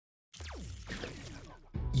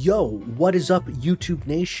Yo, what is up, YouTube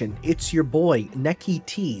Nation? It's your boy, Neki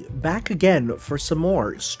T, back again for some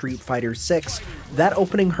more Street Fighter 6. That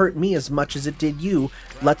opening hurt me as much as it did you.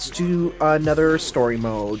 Let's do another story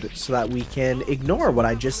mode so that we can ignore what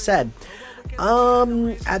I just said.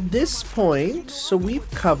 At this point, so we've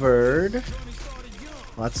covered...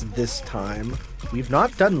 Well, that's this time. We've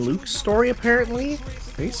not done Luke's story, apparently?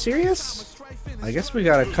 Are you serious? I guess we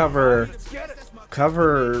gotta cover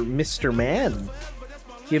Mr. Man.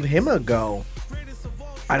 Give him a go.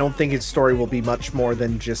 I don't think his story will be much more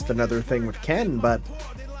than just another thing with Ken, but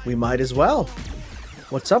we might as well.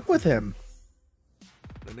 What's up with him?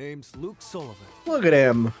 The name's Luke Sullivan. Look at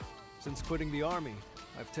him. Since quitting the army,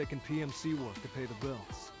 I've taken PMC work to pay the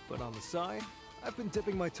bills. But on the side, I've been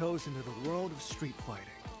dipping my toes into the world of street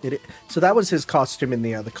fighting. So that was his costume in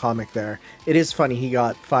the comic there. It is funny he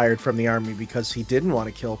got fired from the army because he didn't want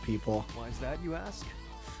to kill people. Why is that, you ask?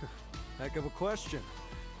 Heck of a question.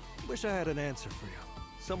 Wish I had an answer for you.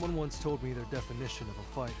 Someone once told me their definition of a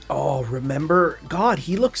fighter. Oh, remember? God,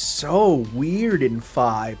 he looks so weird in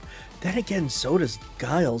 5. Then again, so does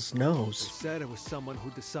Guile's nose. They said it was someone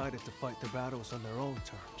who decided to fight their battles on their own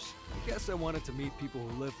terms. I guess I wanted to meet people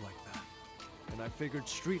who live like that. And I figured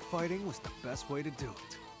street fighting was the best way to do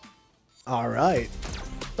it. Alright,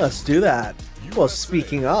 let's do that. Well,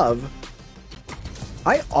 speaking of,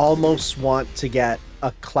 I almost want to get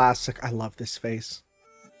a classic... I love this face.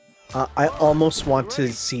 I almost want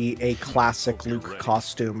to see a classic Luke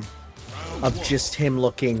costume of just him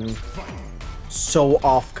looking so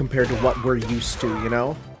off compared to what we're used to, you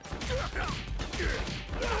know?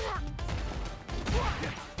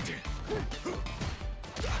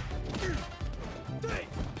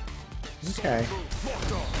 Okay.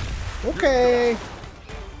 Okay.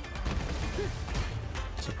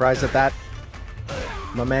 Surprised at that.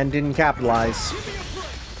 My man didn't capitalize.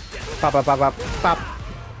 Pop, pop, pop, pop, pop.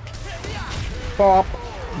 Pop.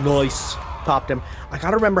 Nice. Popped him. I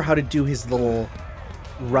gotta remember how to do his little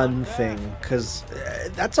run thing, because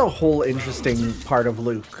that's a whole interesting part of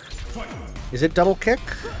Luke. Is it double kick?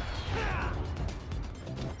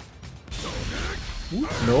 Ooh,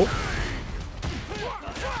 nope.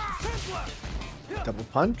 Double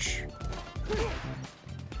punch.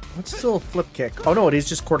 What's still a flip kick? Oh no, it is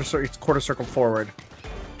just quarter circle forward.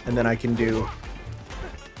 And then I can do...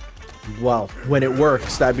 Well, when it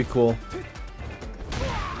works, that'd be cool.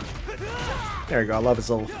 There we go, I love his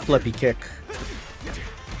little flippy kick.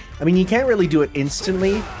 I mean, you can't really do it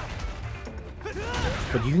instantly,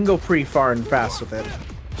 but you can go pretty far and fast with it.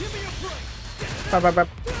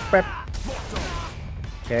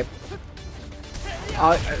 Okay.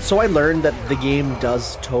 So I learned that the game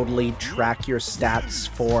does totally track your stats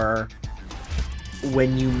for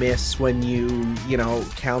when you miss, when you know,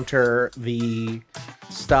 counter the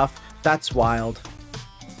stuff. That's wild.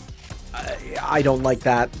 I don't like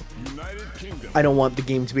that. I don't want the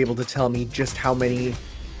game to be able to tell me just how many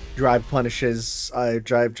drive punishes,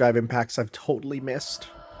 drive impacts I've totally missed.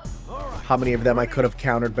 How many of them I could have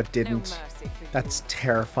countered but didn't. That's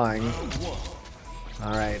terrifying.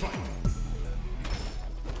 Alright.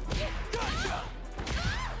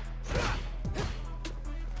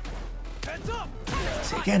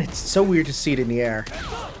 See, again, it's so weird to see it in the air.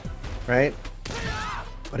 Right?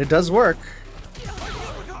 But it does work.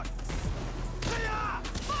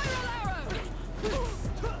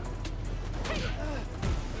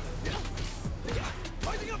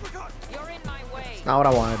 It's not what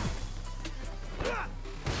I wanted.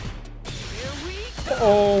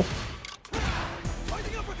 Uh-oh.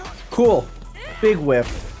 Cool. Big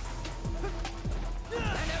whiff.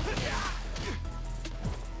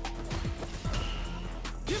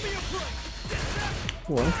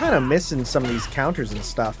 Ooh, I'm kind of missing some of these counters and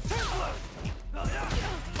stuff.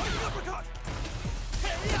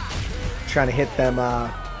 Trying to hit them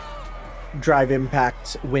drive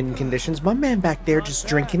impact win conditions. My man back there just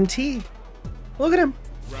drinking tea. Look at him.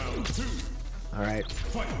 Alright.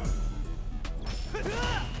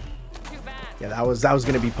 Yeah, that was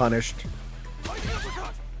gonna be punished.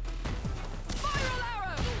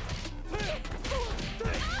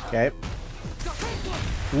 Okay.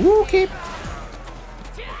 Woo, keep.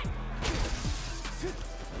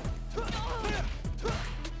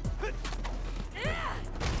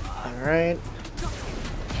 Alright.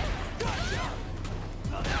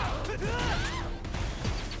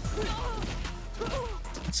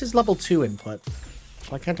 What's his level 2 input?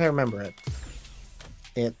 Why can't I remember it?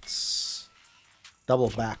 It's double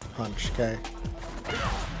back punch, okay.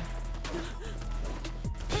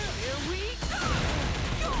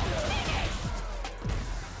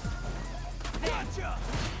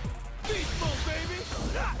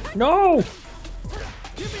 No!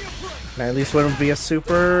 Can I at least win via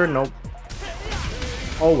super? Nope.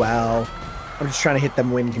 Oh well. I'm just trying to hit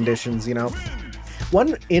them win conditions, you know?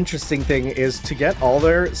 One interesting thing is to get all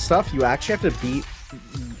their stuff, you actually have to beat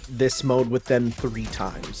this mode with them 3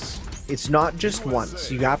 times. It's not just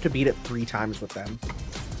once. You have to beat it 3 times with them.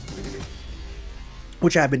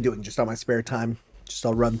 Which I've been doing just on my spare time. Just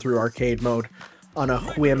I'll run through arcade mode on a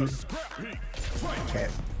whim. Okay.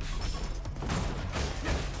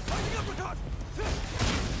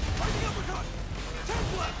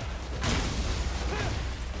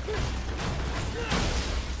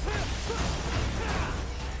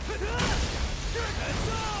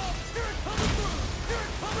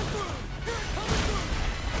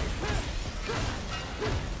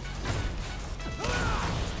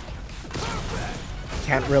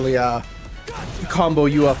 Can't really combo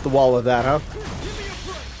you off the wall with that, huh?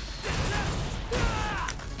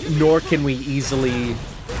 Nor can we easily,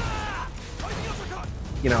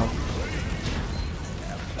 you know,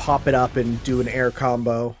 pop it up and do an air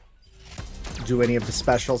combo, do any of the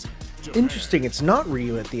specials. Interesting, it's not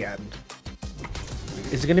Ryu at the end.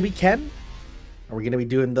 Is it gonna be Ken? Are we gonna be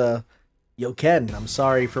doing the, yo Ken, I'm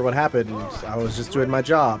sorry for what happened, I was just doing my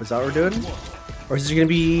job, is that what we're doing? Or is it gonna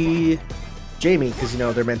be Jamie, because, you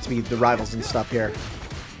know, they're meant to be the rivals and stuff here.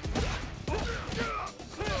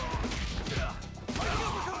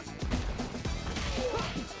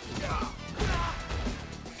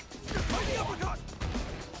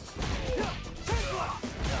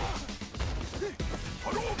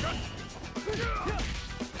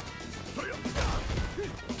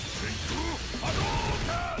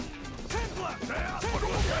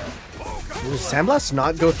 Does Sandblast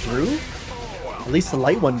not go through? At least the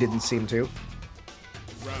light one didn't seem to.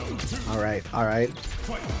 Alright, alright.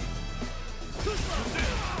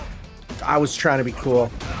 I was trying to be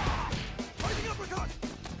cool.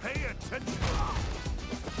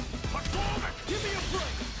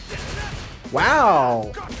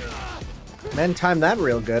 Wow! Men timed that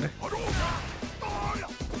real good.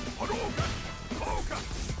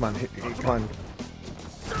 Come on, come on.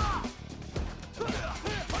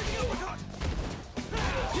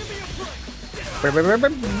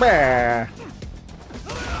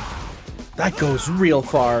 That goes real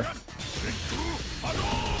far.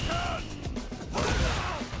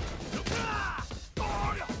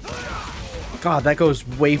 God, that goes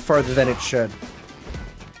way farther than it should.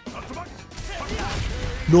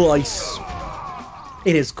 Nice.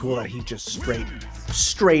 It is cool that he just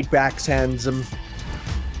straight backhands him.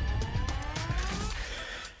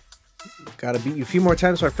 Gotta beat you a few more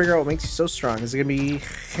times so I figure out what makes you so strong. Is it gonna be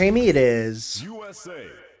Jamie? It is. USA.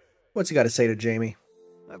 What's he got to say to Jamie?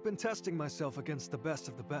 I've been testing myself against the best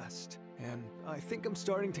of the best, and I think I'm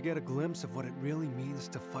starting to get a glimpse of what it really means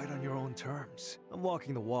to fight on your own terms. I'm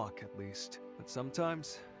walking the walk, at least, but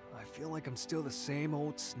sometimes I feel like I'm still the same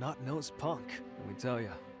old snot-nosed punk. Let me tell you,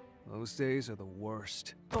 those days are the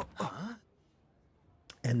worst.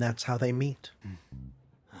 And that's how they meet.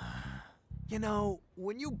 You know,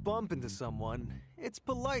 when you bump into someone, it's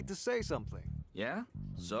polite to say something. Yeah?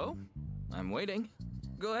 So? I'm waiting.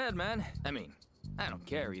 Go ahead, man. I mean, I don't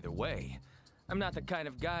care either way. I'm not the kind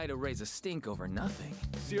of guy to raise a stink over nothing.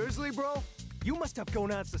 Seriously, bro? You must have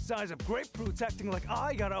gonads the size of grapefruits acting like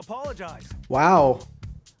I gotta apologize. Wow.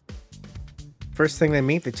 First thing they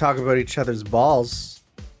meet, they talk about each other's balls.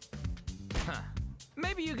 Huh.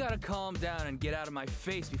 Maybe you gotta calm down and get out of my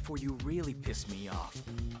face before you really piss me off,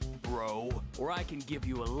 bro. Or I can give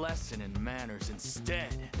you a lesson in manners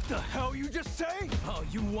instead. The hell you just say? Oh,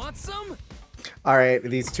 you want some? All right,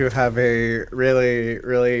 these two have a really,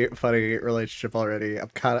 really funny relationship already. I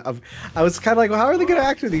was kind of like, well, how are they gonna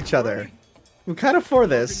act with each other? I'm kind of for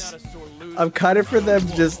this. I'm kind of for them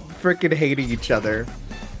just freaking hating each other.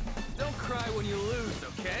 Don't cry when you lose,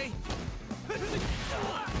 okay?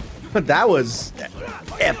 That was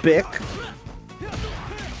epic.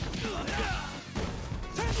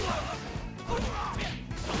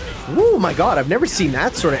 Oh my god, I've never seen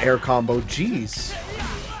that sort of air combo. Jeez.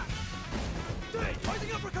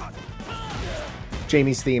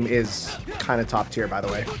 Jamie's theme is kind of top tier, by the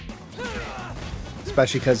way.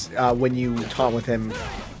 Especially because when you taunt with him,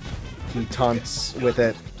 he taunts with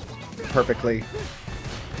it perfectly.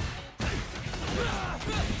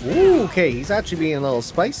 Ooh, okay, he's actually being a little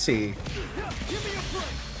spicy.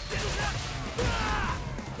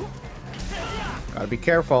 Gotta be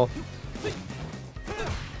careful.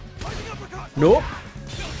 Nope.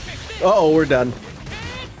 Uh-oh, we're done.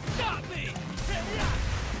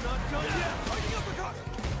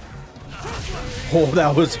 Oh,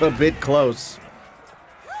 that was a bit close.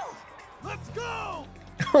 Let's go!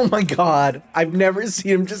 Oh my god. I've never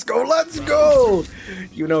seen him just go, let's go!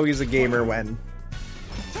 You know he's a gamer when.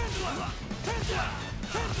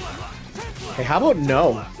 Hey, how about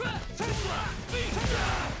no?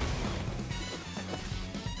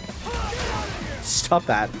 Stop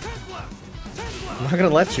that. I'm not gonna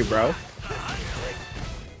let you, bro.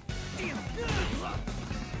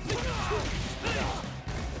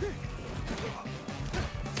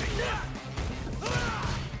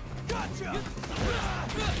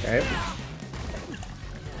 Okay.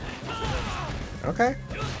 Okay.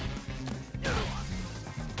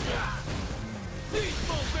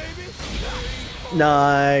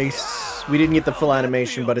 Nice. We didn't get the full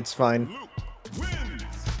animation, but it's fine.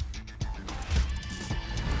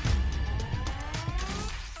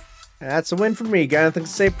 That's a win for me. Got anything to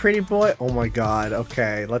say, pretty boy? Oh my god.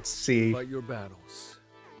 Okay, let's see. Fight your battles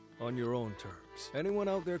on your own terms. Anyone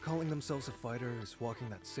out there calling themselves a fighter is walking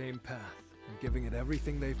that same path and giving it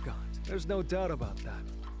everything they've got. There's no doubt about that.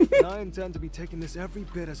 And I intend to be taking this every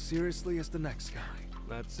bit as seriously as the next guy.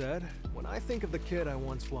 That said, when I think of the kid I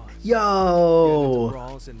once was, yo, getting into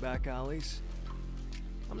brawls in back alleys,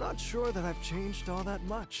 I'm not sure that I've changed all that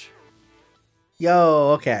much.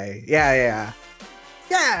 Yo, okay. Yeah.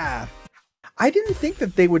 I didn't think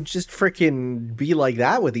that they would just freaking be like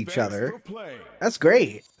that with each other. That's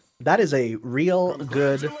great. That is a real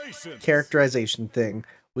good characterization thing.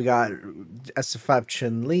 We got SF5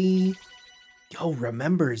 Chun-Li. Yo,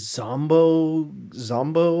 remember Zombo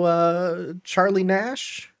Charlie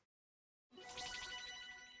Nash?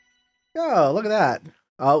 Yo, look at that.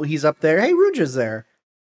 Oh, he's up there. Hey, Rouge's there.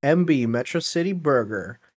 MB, Metro City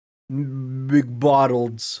Burger. Big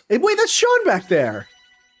Bottles. Hey, wait, that's Sean back there.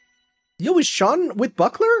 Yo, is Sean with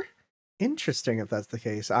Buckler? Interesting if that's the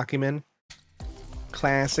case. Akiman.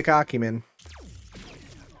 Classic Akiman.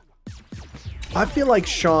 I feel like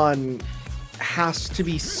Sean has to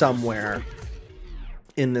be somewhere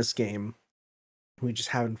in this game. We just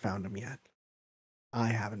haven't found him yet. I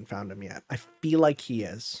haven't found him yet. I feel like he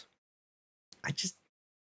is. I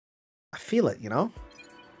feel it, you know?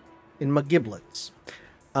 In my giblets.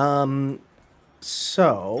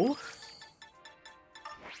 So...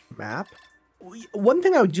 Map. One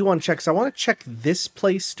thing I do want to check is I want to check this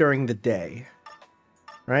place during the day.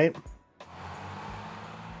 Right?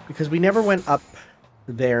 Because we never went up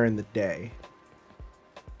there in the day.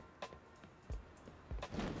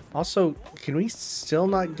 Also, can we still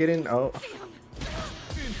not get in? Oh.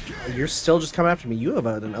 You're still just coming after me. You have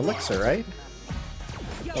an elixir, right?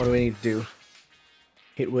 What do we need to do?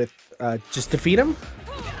 Hit with, just defeat him?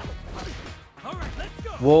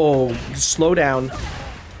 Whoa, slow down.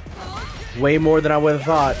 Way more than I would have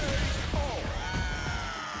thought.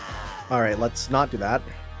 Alright, let's not do that.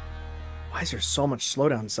 Why is there so much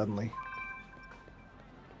slowdown suddenly?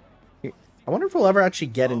 I wonder if we'll ever actually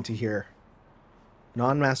get into here.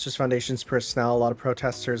 Non-Masters Foundation's personnel, a lot of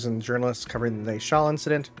protesters and journalists covering the Shaw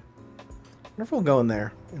incident. I wonder if we'll go in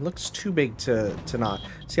there. It looks too big to not.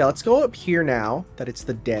 So yeah, let's go up here now that it's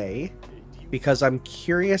the day. Because I'm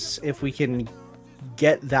curious if we can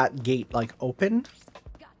get that gate, like, open.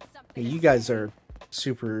 Hey, you guys are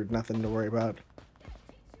super nothing to worry about.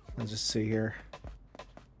 Let's just see here.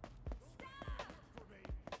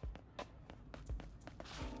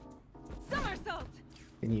 Somersault.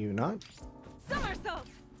 Can you not? Somersault.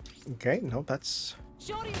 Okay, no, that's...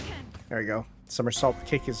 Shoryuken. There we go. Somersault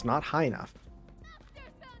kick is not high enough.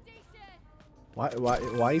 Why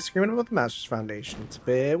are you screaming about the Masters Foundation? It's a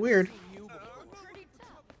bit weird.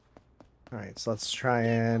 Alright, so let's try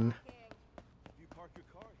and...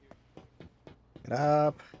 Get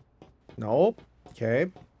up. Nope. Okay.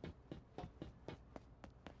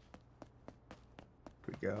 Here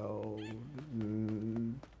we go.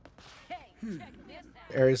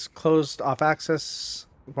 Areas closed, off access.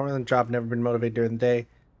 More than job, never been motivated during the day.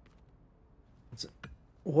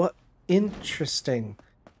 What? Interesting.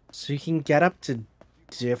 So you can get up to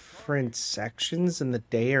different sections in the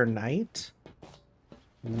day or night?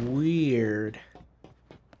 Weird.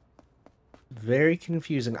 Very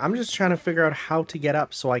confusing. I'm just trying to figure out how to get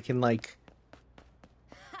up so I can, like,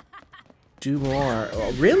 do more.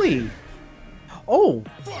 Oh, really? Oh!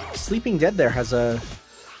 Sleeping Dead there has a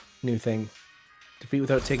new thing. Defeat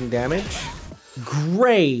without taking damage.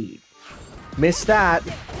 Great! Missed that.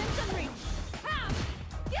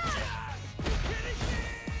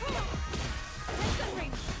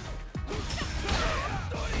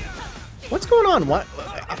 What's going on? What?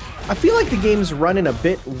 I feel like the game's running a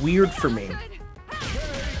bit weird for me.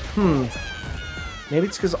 Maybe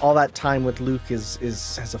it's because all that time with Luke has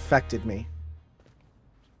affected me.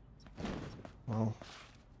 Well,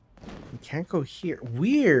 we can't go here.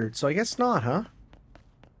 Weird. So I guess not, huh?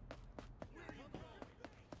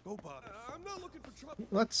 I'm not looking for trouble.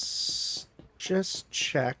 Let's just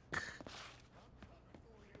check.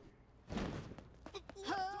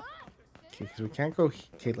 Okay, because we can't go...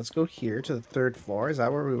 Okay, let's go here to the 3rd floor. Is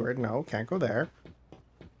that where we were? No, can't go there.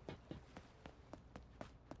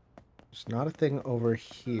 There's not a thing over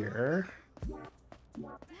here. Hey,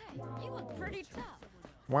 you look pretty tough.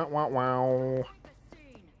 Wow, wow, wow.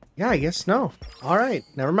 Yeah, I guess no. Alright,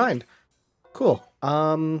 never mind. Cool.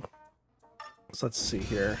 So let's see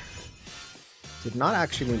here. Did not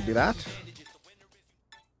actually need to do that.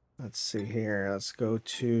 Let's see here. Let's go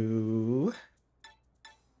to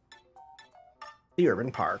the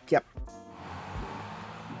urban park. Yep.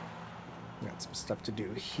 Got some stuff to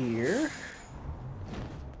do here.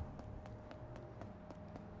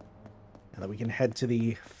 And then we can head to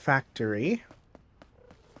the factory.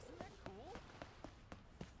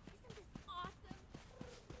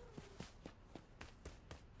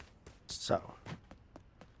 So.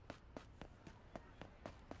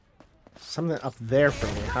 Something up there for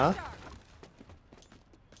me, huh?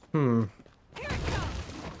 Do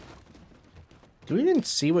we even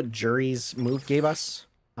see what Jury's move gave us?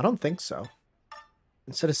 I don't think so.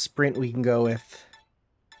 Instead of sprint, we can go with...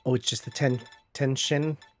 Oh, it's just the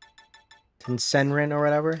Tensenrin or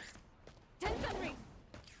whatever.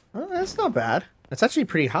 Oh, that's not bad. That's actually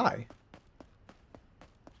pretty high.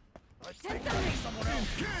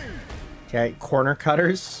 Okay, corner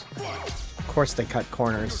cutters. Of course they cut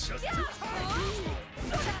corners.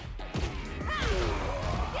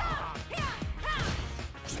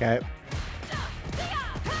 Okay.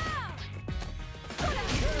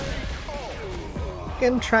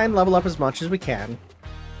 And try and level up as much as we can.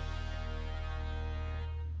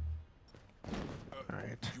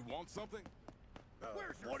 Alright.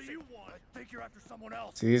 What do you want? I think you're after someone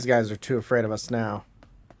else. See, these guys are too afraid of us now.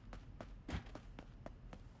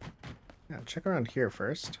 Yeah, check around here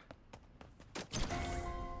first.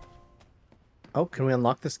 Oh, can we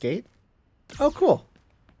unlock this gate? Oh, cool.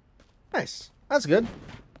 Nice. That's good.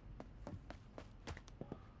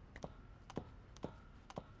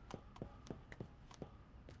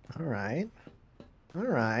 Alright.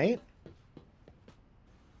 Alright.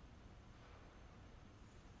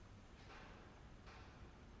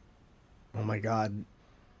 Oh my god.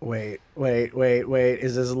 Wait.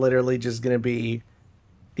 Is this literally just gonna be...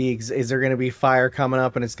 Is there gonna be fire coming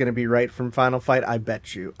up and it's gonna be right from Final Fight? I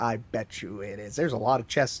bet you. I bet you it is. There's a lot of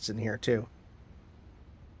chests in here, too.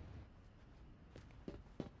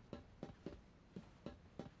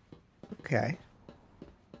 Okay.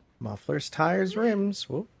 Mufflers, tires, rims.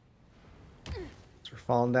 Whoop. So we're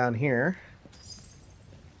falling down here.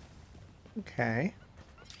 Okay.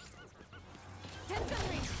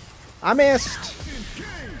 I missed!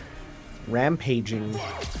 Rampaging.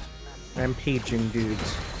 Rampaging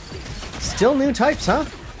dudes. Still new types, huh?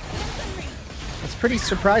 That's pretty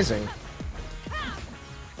surprising.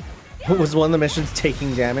 What was one of the missions,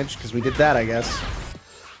 taking damage? Because we did that, I guess.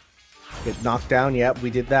 Get knocked down? Yep, we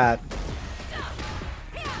did that.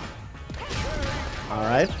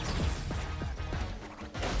 Alright.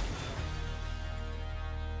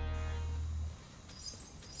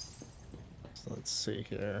 So let's see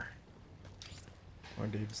here. More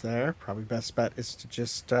dudes there. Probably best bet is to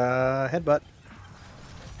just headbutt.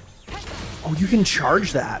 Oh, you can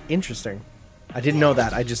charge that. Interesting. I didn't know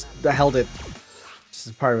that. I just held it. This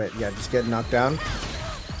is part of it. Yeah, just get knocked down.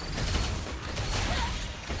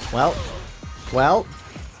 Well,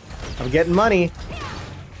 I'm getting money.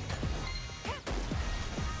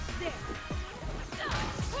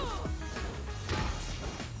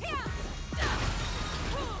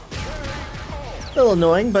 A little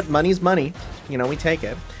annoying, but money's money. You know, we take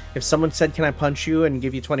it. If someone said, can I punch you and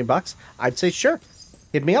give you 20 bucks? I'd say, sure.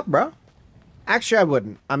 Hit me up, bro. Actually, I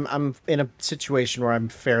wouldn't. I'm in a situation where I'm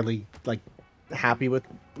fairly, like, happy with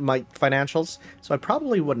my financials. So I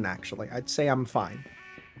probably wouldn't, actually. I'd say I'm fine.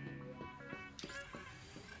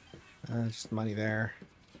 Just money there.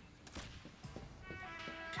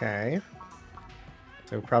 Okay.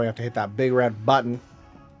 So we probably have to hit that big red button.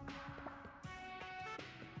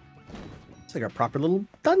 It's like a proper little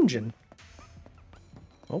dungeon.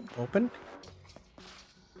 Oh, open.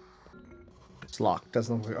 It's locked.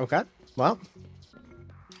 Doesn't look like... Okay. Well.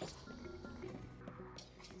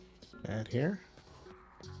 Add here.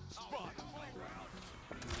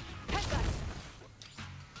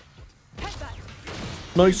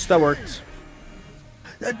 Nice, that worked.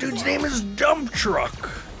 That dude's name is Dump Truck.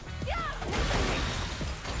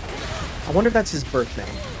 I wonder if that's his birth name.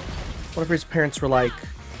 What if his parents were like,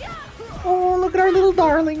 oh, look at our little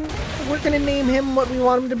darling. We're gonna name him what we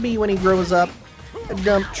want him to be when he grows up. A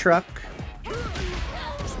dump truck.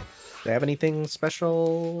 they have anything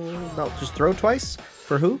special? No, just throw twice?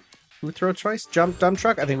 For who? Who throw twice? Jump Dump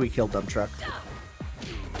Truck? I think we killed Dump Truck.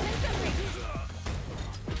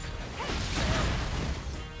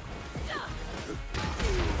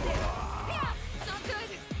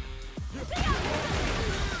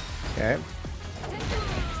 Okay.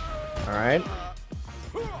 Alright.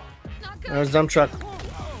 There's Dump Truck.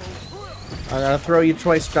 I'm gonna throw you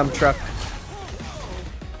twice, Dump Truck.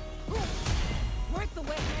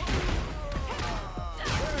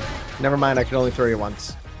 Never mind, I can only throw you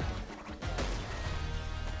once.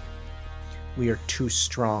 We are too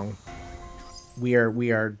strong. We are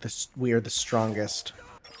the strongest.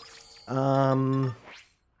 We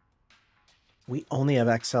only have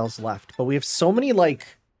XLs left, but we have so many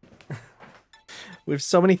like we have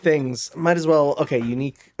so many things. Might as well. Okay,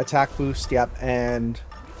 unique attack boost. Yep, and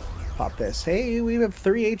pop this. Hey, we have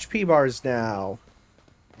 3 HP bars now.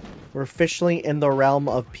 We're officially in the realm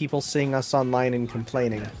of people seeing us online and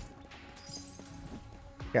complaining.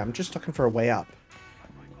 Yeah, I'm just looking for a way up.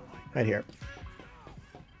 Right here.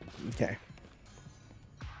 Okay.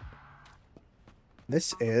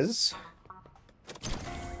 This is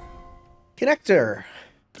connector.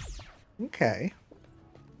 Okay.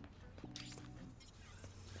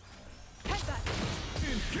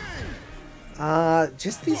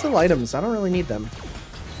 Just these little items. I don't really need them.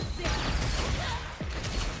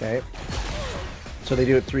 Okay. So they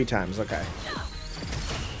do it 3 times. Okay.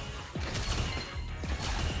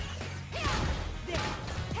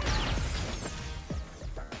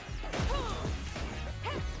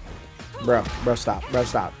 Bro, stop. Bro,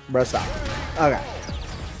 stop. Bro, stop. Okay.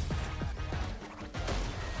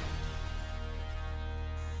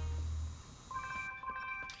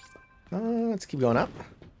 Let's keep going up.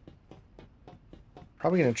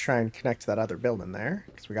 Probably gonna try and connect to that other building there,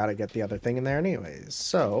 because we gotta get the other thing in there anyways.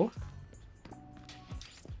 So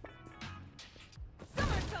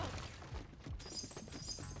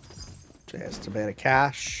just a bit of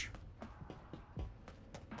cash.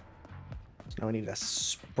 So now we need a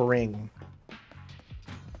spring.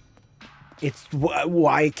 It's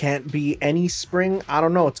why it can't be any spring? I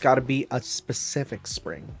don't know. It's got to be a specific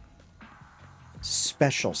spring.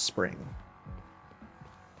 Special spring.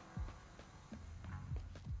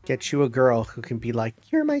 Get you a girl who can be like,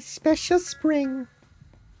 you're my special spring.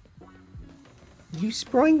 You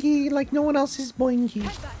springy like no one else is boingy.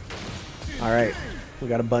 Alright, we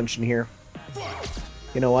got a bunch in here.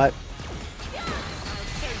 You know what?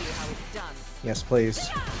 Yes, please.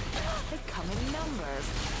 They come in numbers.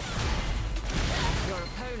 Your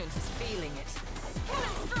opponent is feeling it.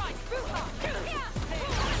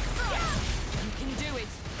 You can do it.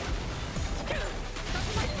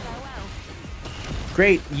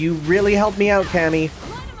 Great, you really helped me out, Cammy.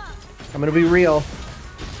 I'm gonna be real.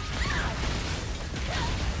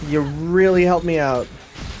 You really helped me out.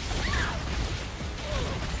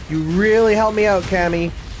 You really helped me out,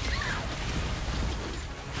 Cammy.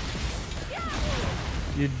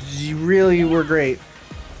 You really were great.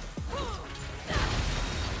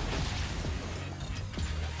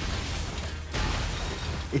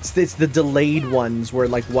 It's the delayed ones where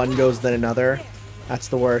like one goes then another. That's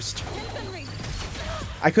the worst.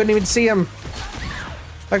 I couldn't even see him.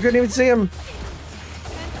 I couldn't even see him.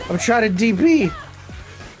 I'm trying to DP.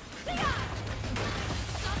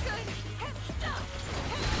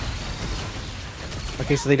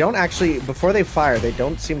 Okay, so they don't actually, before they fire, they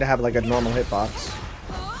don't seem to have like a normal hitbox.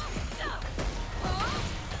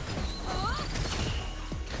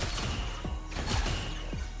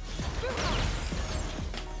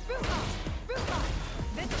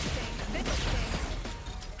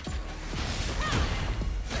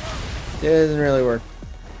 It doesn't really work.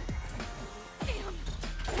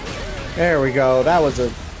 There we go. That was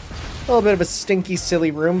a little bit of a stinky,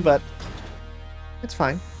 silly room, but it's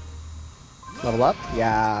fine. Level up?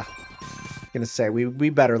 Yeah. Gonna say,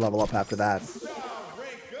 we better level up after that.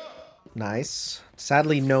 Nice.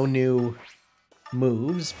 Sadly, no new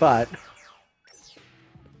moves, but...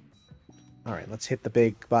 Alright, let's hit the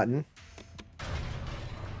big button.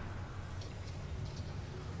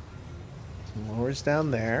 Lowers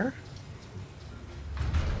down there.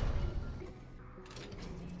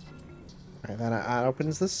 Alright, then it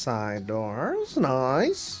opens the side doors.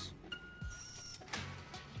 Nice.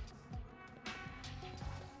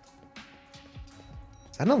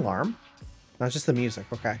 Is that an alarm? No, it's just the music.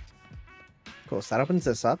 Okay. Cool, so that opens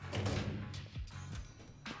this up.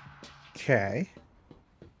 Okay.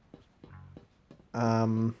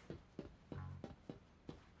 Okay,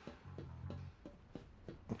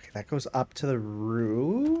 that goes up to the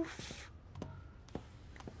roof.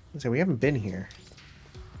 So we haven't been here.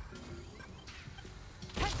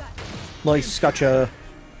 Nice, gotcha.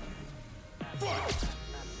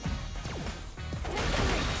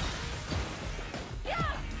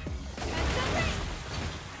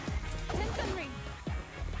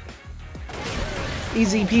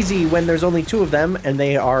 Easy peasy when there's only two of them and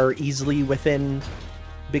they are easily within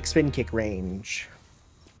big spin kick range.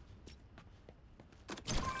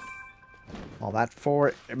 All that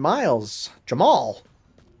for Miles. Jamal.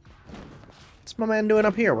 What's my man doing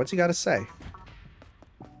up here? What's he got to say?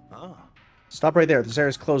 Stop right there. This area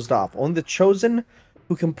is closed off. Only the chosen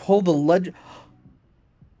who can pull the leg.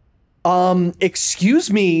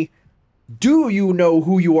 Excuse me. Do you know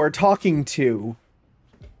who you are talking to?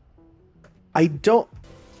 I don't...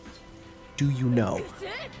 Do you know?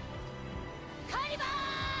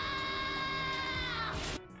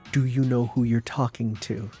 Do you know who you're talking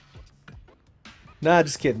to? Nah,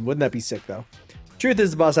 just kidding. Wouldn't that be sick, though? Truth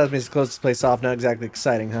is, the boss asked me to close this place off. Not exactly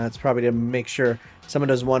exciting, huh? It's probably to make sure someone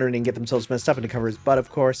doesn't wander in and get themselves messed up and to cover his butt, of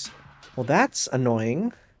course. Well, that's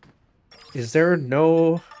annoying. Is there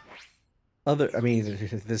no other... I mean,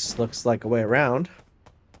 this looks like a way around.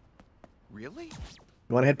 Really?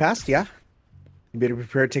 You want to head past? Yeah. You better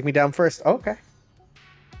prepare to take me down first. Oh, okay.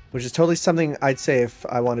 Which is totally something I'd say if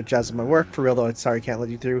I wanted jazz up my work. For real, though, I'm sorry, can't let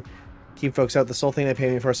you through. Keep folks out. The sole thing they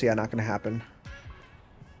pay me for, so yeah, not gonna happen.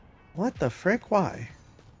 What the frick? Why?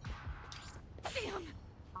 Damn.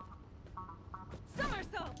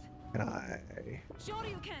 Somersault. Can I...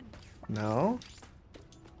 Shoryuken. No?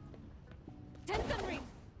 Tensenri.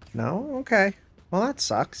 No? Okay. Well, that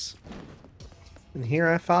sucks. And here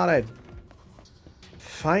I thought I'd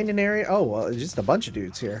find an area... Oh, well, it's just a bunch of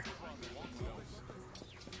dudes here.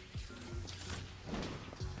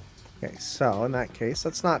 Okay, so in that case,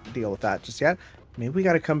 let's not deal with that just yet. Maybe we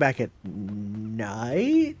gotta come back at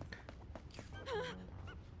night?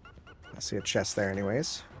 I see a chest there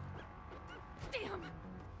anyways. Damn.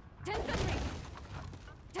 Tensenri.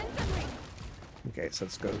 Tensenri. Okay, so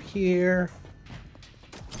let's go here.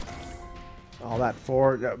 All that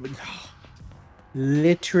for...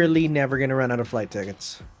 literally never gonna run out of flight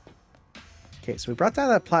tickets. Okay, so we brought down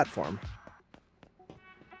that platform.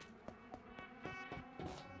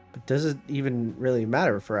 But does it even really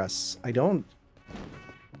matter for us? I don't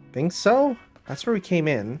think so. That's where we came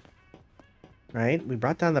in. Right? We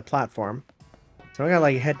brought down the platform. So we gotta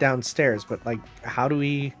like head downstairs, but like how do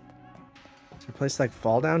we... Is there a place to like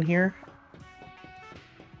fall down here?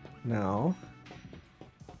 No.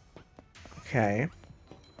 Okay.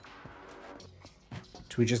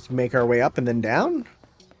 Do we just make our way up and then down?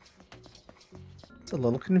 It's a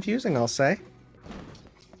little confusing, I'll say.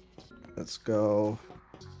 Let's go.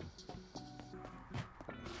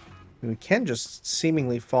 We can just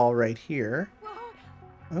seemingly fall right here.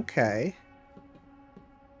 Okay.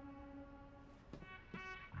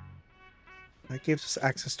 That gives us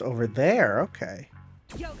access to over there. Okay.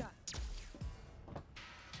 Yoga.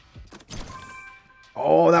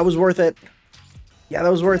 Oh, that was worth it. Yeah, that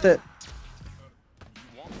was worth it.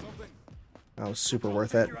 That was super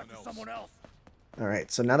worth it.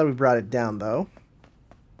 Alright, so now that we brought it down, though.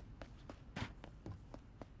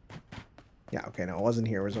 Yeah, okay, no, it wasn't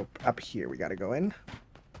here. It was up here. We gotta go in.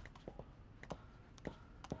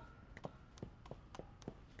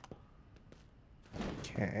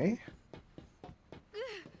 Okay.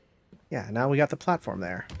 Yeah, now we got the platform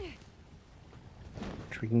there.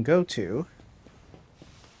 Which we can go to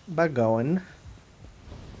by going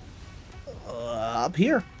up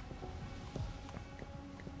here.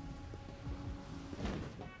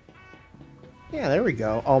 Yeah, there we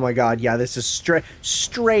go. Oh my god, yeah, this is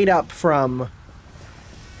straight up from...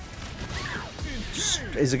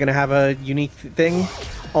 Is it gonna have a unique thing?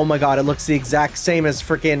 Oh my god, it looks the exact same as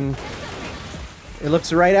freaking... It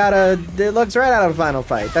looks right out of Final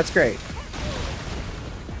Fight. That's great.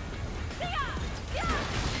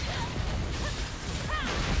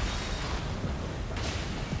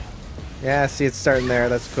 Yeah, see, it's starting there.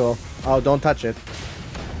 That's cool. Oh, don't touch it.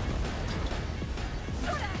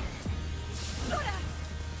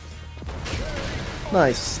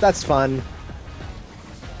 Nice. That's fun.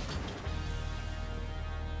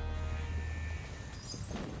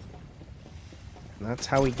 And that's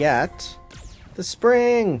how we get the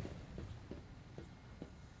spring.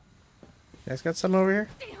 You guys got some over here?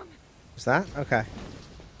 Is that? Okay.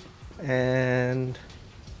 And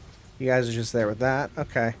you guys are just there with that.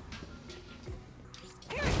 Okay.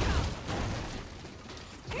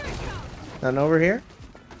 Nothing over here?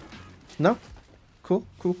 No? Cool,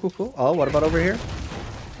 cool, cool, cool. Oh, what about over here?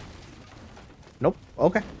 Nope.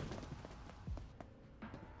 Okay.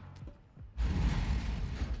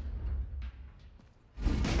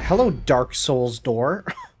 Hello, Dark Souls door.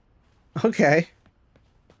 Okay.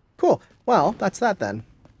 Cool. Well, that's that then.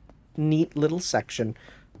 Neat little section.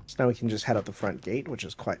 So now we can just head out the front gate, which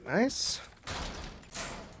is quite nice.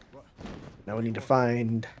 Now we need to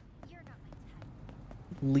find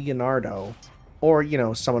Leonardo. Or, you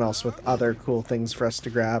know, someone else with other cool things for us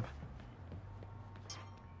to grab.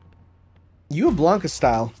 You have Blanca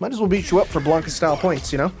style. Might as well beat you up for Blanca style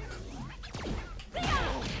points, you know?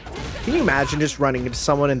 Can you imagine just running into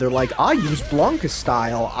someone and they're like, I use Blanca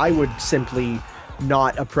style? I would simply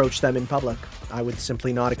not approach them in public. I would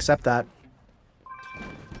simply not accept that.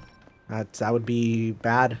 That would be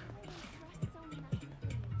bad.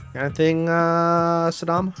 Anything,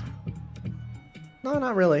 Saddam? No,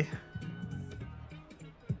 not really.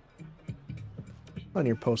 On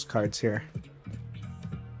your postcards here.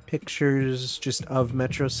 Pictures just of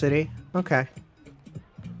Metro City? Okay.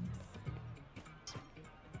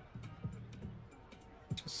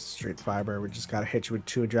 Just straight fiber. We just gotta hit you with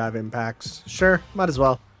 2 drive impacts. Sure, might as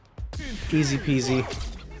well. Easy peasy.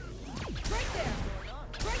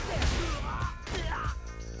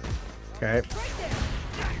 Okay.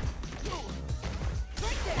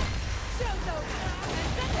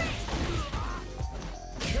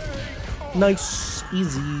 Nice.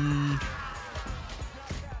 Easy.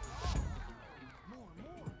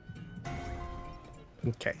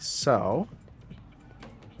 Okay, so...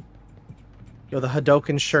 Yo, the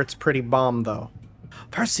Hadoken shirt's pretty bomb, though.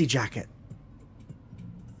 Varsity jacket!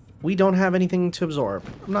 We don't have anything to absorb.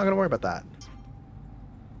 I'm not gonna worry about that.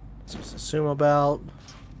 So it's a sumo belt.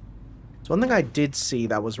 So one thing I did see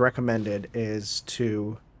that was recommended is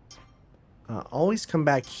to always come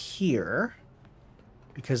back here,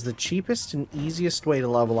 because the cheapest and easiest way to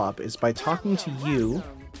level up is by talking to you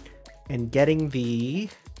and getting the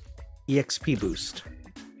EXP boost.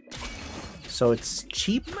 So it's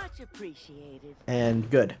cheap and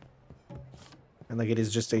good. And like it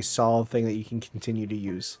is just a solid thing that you can continue to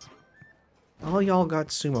use. All y'all got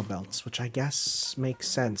sumo belts, which I guess makes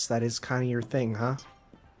sense. That is kind of your thing, huh?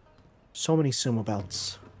 So many sumo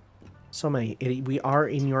belts. So many. We are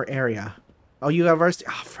in your area. Oh, you have varsity.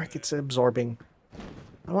 Oh, frick, it's absorbing.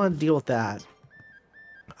 I don't want to deal with that.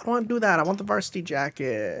 I don't want to do that. I want the varsity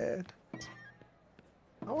jacket.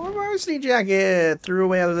 I want a varsity jacket. Threw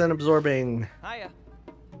away other than absorbing. Hiya.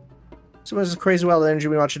 So much crazy wild energy.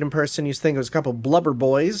 We watch it in person. You think it was a couple blubber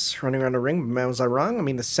boys running around the ring, but man, was I wrong? I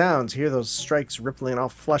mean, the sounds. Hear those strikes rippling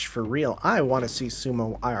off flesh for real. I want to see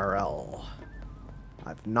sumo IRL.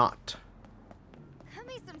 I've not. Cut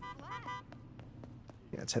me some slack.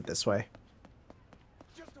 Yeah, let's head this way.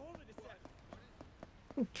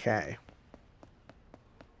 Okay.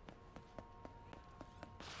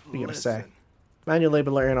 What are you gonna say? Manual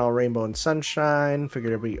labeler and all rainbow and sunshine.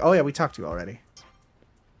 Figured it'd be. Oh yeah, we talked to you already.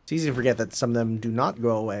 It's easy to forget that some of them do not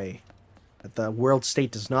go away. That the world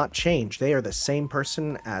state does not change. They are the same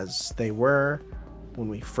person as they were when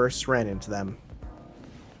we first ran into them.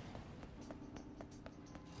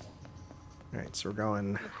 Alright, so we're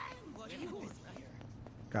going...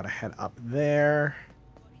 Gotta head up there.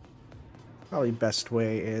 Probably best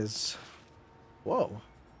way is... Whoa.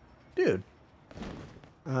 Dude.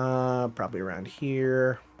 Probably around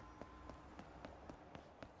here.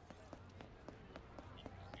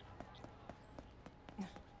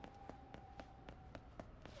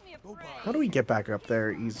 How do we get back up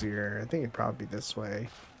there easier? I think it'd probably be this way.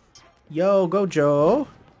 Yo, Gojo!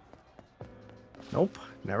 Nope,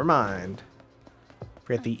 never mind.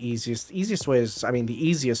 Forget the easiest way is, I mean, the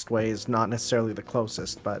easiest way is not necessarily the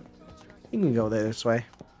closest, but you can go there this way.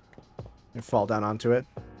 And fall down onto it.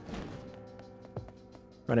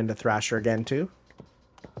 Run into Thrasher again, too.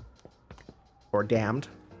 Or Damned.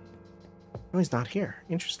 Oh, he's not here.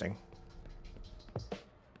 Interesting.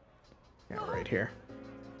 Yeah, right here.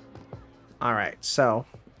 Alright, so...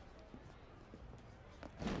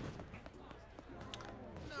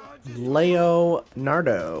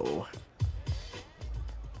 Leonardo.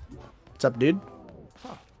 What's up, dude?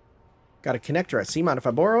 Huh. Got a connector I see. Mind if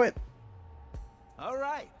I borrow it?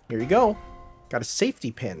 Alright. Here you go. Got a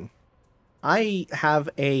safety pin. I have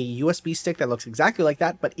a USB stick that looks exactly like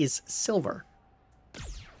that, but is silver.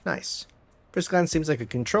 Nice. First glance seems like a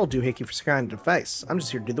control doohickey for some kind of device. I'm just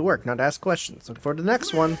here to do the work, not to ask questions. Looking forward to the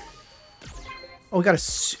next one. Oh, we got a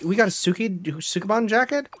Sukeban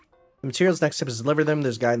jacket? The materials next step is deliver them.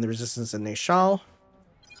 There's a guy in the Resistance and Nashal.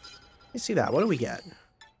 You see that? What do we get?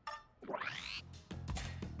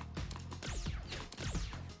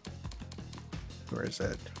 Where is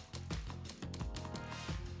it?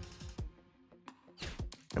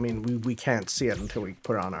 I mean, we can't see it until we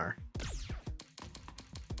put it on our...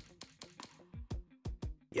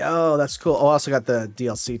 Yo, that's cool. Oh, I also got the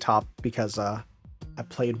DLC top because I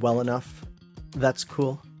played well enough. That's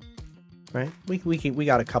cool. right? We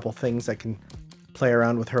got a couple things that can play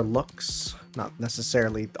around with her looks. Not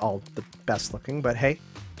necessarily all the best looking, but hey,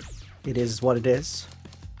 it is what it is.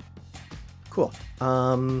 Cool.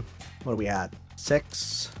 What are we at?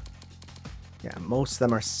 6. Yeah, most of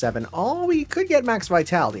them are 7. Oh, we could get max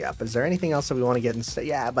vitality up. Is there anything else that we want to get instead?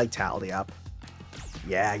 Yeah, vitality up.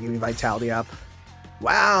 Yeah, give me vitality up.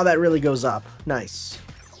 Wow, that really goes up. Nice.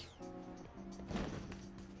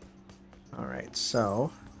 Alright,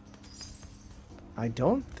 so I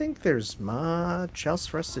don't think there's much else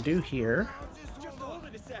for us to do here.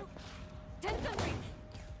 Well,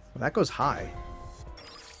 that goes high.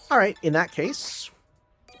 Alright, in that case,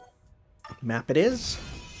 map it is.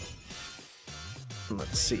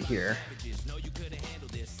 Let's see here.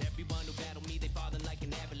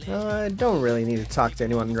 I don't really need to talk to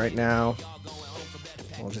anyone right now.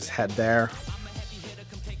 We'll just head there.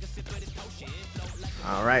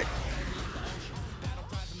 Alright.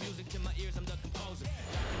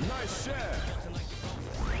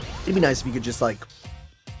 It'd be nice if you could just, like,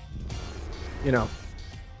 you know,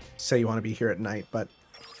 say you want to be here at night, but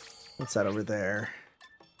what's that over there?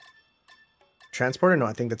 Transporter? No,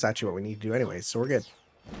 I think that's actually what we need to do anyways, so we're good.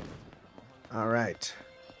 Alright.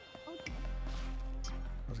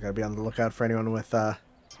 I was gotta be on the lookout for anyone with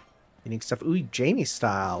unique stuff. Ooh, Jamie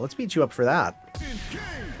style. Let's beat you up for that.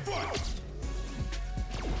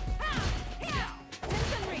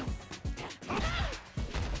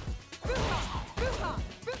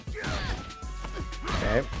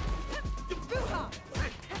 Okay.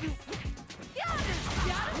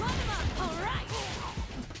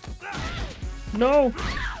 No.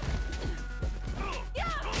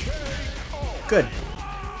 Good.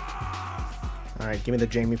 Alright, give me the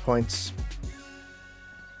Jamie points.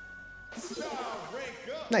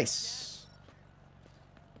 Nice.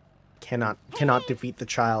 Cannot defeat the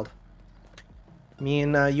child. Me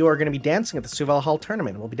and you are going to be dancing at the Suvalhall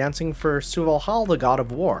tournament. We'll be dancing for Suvalhall, the god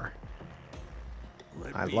of war.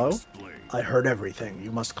 Hello? I heard everything.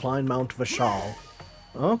 You must climb Mount Vishal.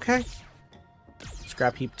 Okay.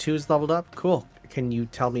 Scrap Heap 2 is leveled up. Cool. Can you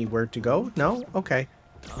tell me where to go? No? Okay.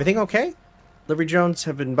 Everything okay? Livery Jones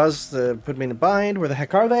have been buzzed to put me in a bind. Where the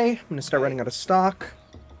heck are they? I'm going to start running out of stock.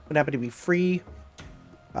 Would happen to be free.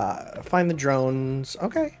 Find the drones.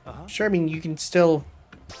 Okay. Sure, I mean, you can still...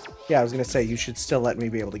 Yeah, I was going to say, you should still let me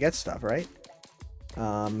be able to get stuff, right?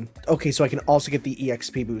 Okay, so I can also get the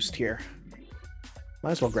EXP boost here.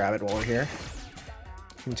 Might as well grab it while we're here.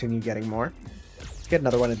 Continue getting more. Let's get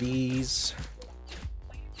another one of these.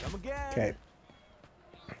 Okay.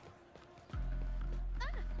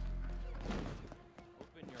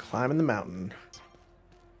 Climbing the mountain.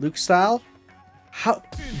 Luke style? How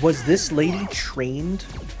was this lady trained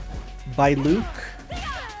by Luke?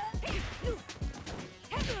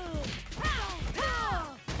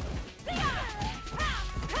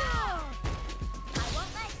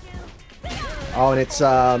 Oh, and it's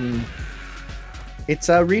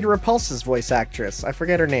Rita Repulsa's voice actress. I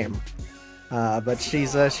forget her name, but she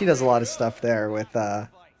does a lot of stuff there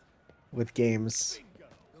with games.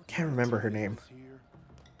 Can't remember her name.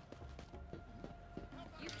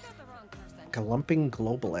 Glumping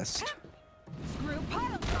Globalist.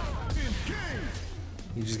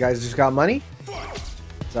 You guys just got money?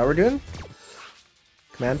 Is that what we're doing?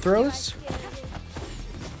 Command throws?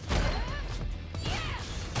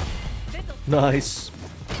 Nice.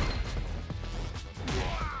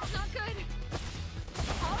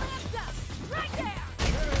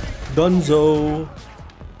 Dunzo.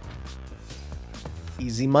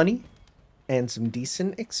 Easy money and some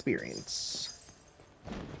decent experience.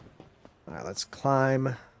 Alright, let's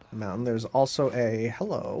climb the mountain. There's also a...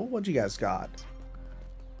 Hello, what you guys got?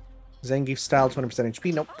 Zangief style, 20%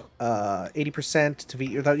 HP. Nope. 80% to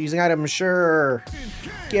beat without using items. Sure.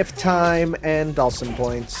 Gift time and Dhalsim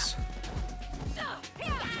points.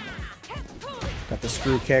 Got the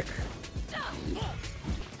screw kick.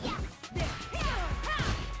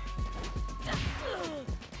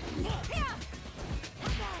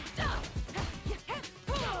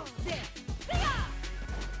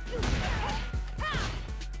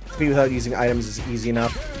 Beat without using items is easy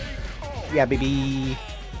enough. Yeah, baby.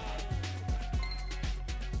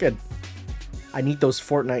 Good. I need those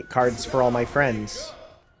Fortnite cards for all my friends.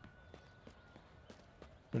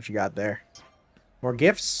 What you got there? More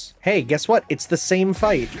gifts? Hey, guess what? It's the same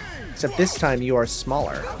fight. Except this time you are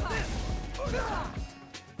smaller.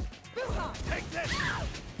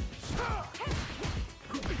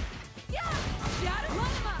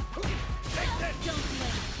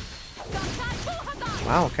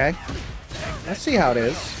 Wow, okay. Let's see how it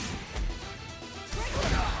is.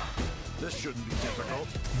 This shouldn't be difficult.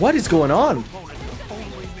 What is going on?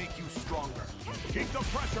 Only make you stronger.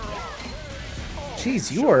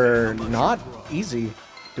 Jeez, you are not easy.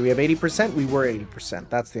 Do we have 80%? We were 80%.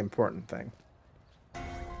 That's the important thing.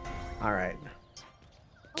 Alright.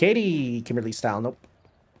 Katie, Kimberly style. Nope.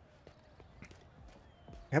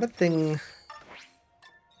 I have a thing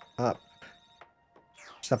up.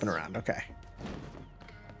 Stepping around. Okay.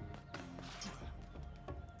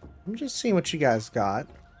 I'm just seeing what you guys got.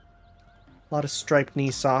 A lot of striped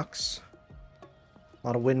knee socks. A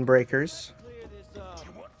lot of windbreakers.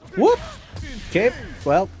 Whoop! Okay,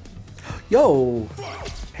 well. Yo!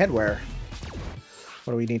 Headwear.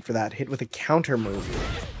 What do we need for that? Hit with a counter move.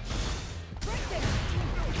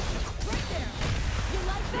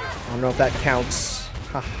 I don't know if that counts.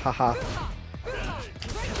 Ha ha ha.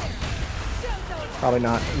 Probably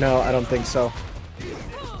not. No, I don't think so.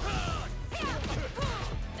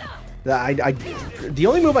 The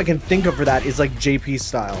only move I can think of for that is like JP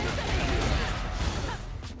style.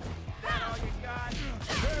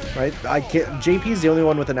 Right? JP is the only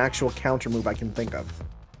one with an actual counter move I can think of.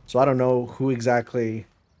 So I don't know who exactly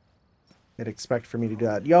they'd expect for me to do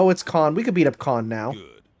that. Yo, it's Khan. We could beat up Khan now.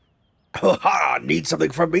 Ha ha! Need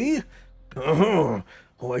something from me? Oh,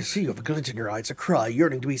 I see you have a glint in your eyes, a cry,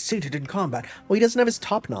 yearning to be sated in combat. Well, he doesn't have his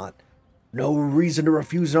top knot. No reason to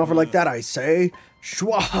refuse an offer like that, I say.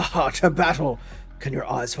 Shwahaha, to battle! Can your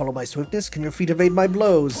eyes follow my swiftness? Can your feet evade my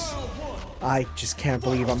blows? I just can't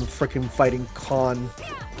believe I'm freaking fighting Khan.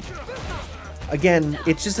 Again,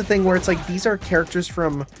 it's just a thing where it's like, these are characters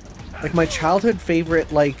from, like, my childhood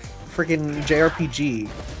favorite, like, freaking JRPG.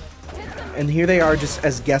 And here they are just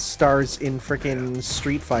as guest stars in freaking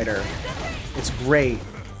Street Fighter. It's great.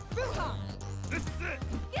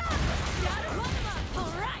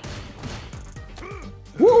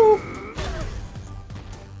 Woo!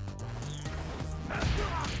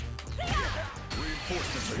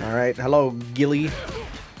 Alright, hello, Gilly.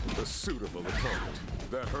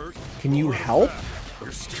 Can you help?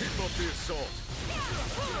 Just keep up the assault.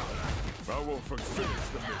 I won't finish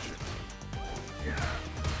the mission.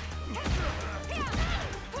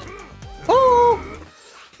 Oh!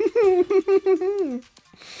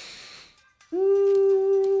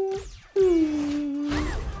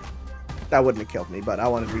 That wouldn't have killed me, but I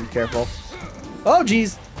wanted to be careful. Oh,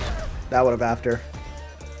 jeez! That would have after.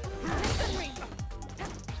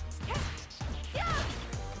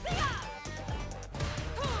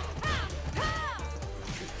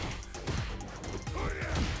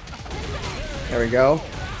 There we go.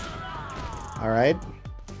 Alright.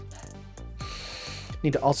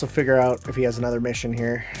 Need to also figure out if he has another mission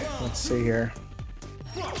here. Let's see here.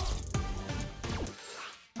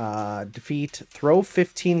 Defeat. Throw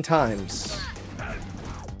 15 times.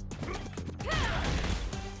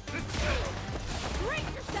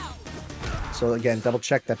 So again, double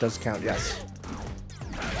check. That does count, yes.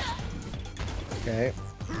 Okay.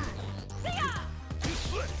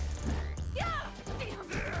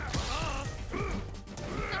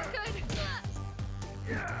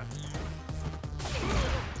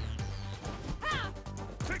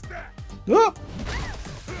 Oh!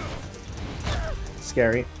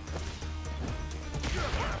 Scary.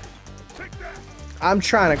 I'm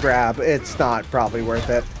trying to grab. It's not probably worth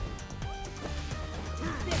it.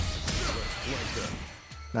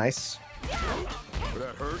 Nice. Will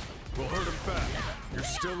that hurt? We'll hurt him back. You're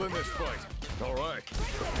still in this fight. All right. The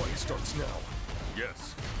fight starts now.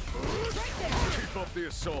 Yes. Keep up the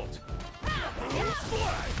assault. I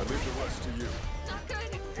leave the rest to you. Not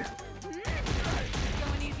good.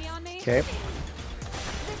 Going easy on me? Okay.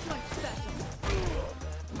 This one's special.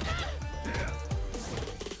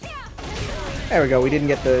 There we go. We didn't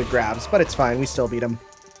get the grabs, but it's fine. We still beat him.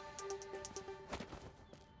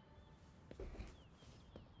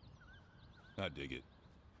 I dig it.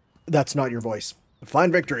 That's not your voice. A fine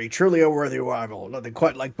victory, truly a worthy rival. Nothing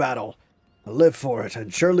quite like battle. I live for it,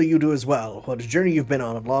 and surely you do as well. What a journey you've been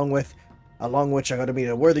on, along which I got to meet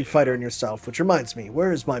a worthy fighter in yourself. Which reminds me,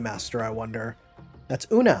 where is my master, I wonder? That's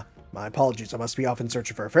Una. My apologies, I must be off in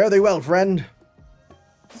search of her. Fare thee well, friend.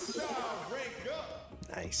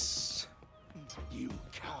 Nice. You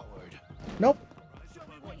coward. Nope.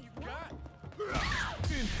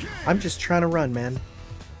 I'm just trying to run, man.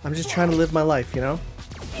 I'm just trying to live my life, you know?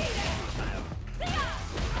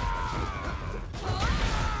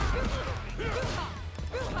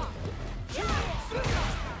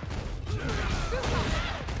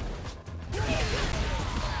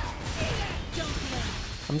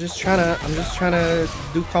 I'm just trying to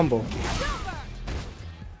do combo.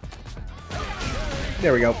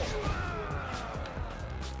 There we go.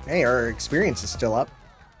 Hey, our experience is still up.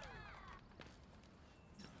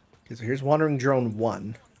 Okay, so here's Wandering Drone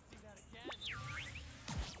 1.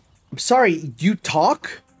 I'm sorry, you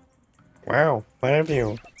talk? Wow, what have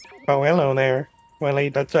you? Oh, hello there. Well,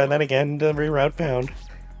 let's try that again. Delivery route found.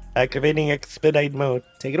 Activating expedite mode.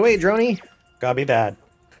 Take it away, Droney. Copy that.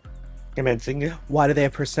 Commencing. Why do they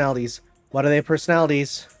have personalities? Why do they have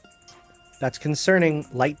personalities? That's concerning.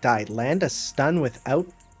 Light died. Land a stun without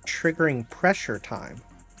triggering pressure time.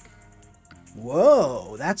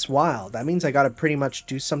 Whoa, that's wild. That means I gotta pretty much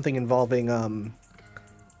do something involving,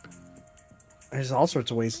 there's all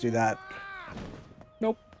sorts of ways to do that.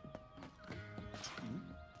 Nope.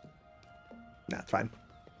 Nah, it's fine.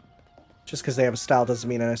 Just because they have a style doesn't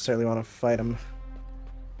mean I necessarily want to fight them.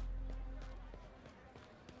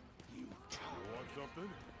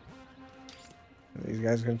 Are these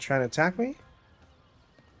guys gonna try to attack me?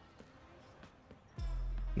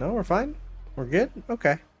 No, we're fine? We're good?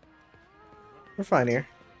 Okay. We're fine here.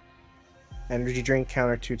 Energy drink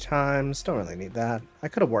counter 2 times. Don't really need that. I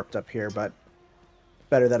could have warped up here, but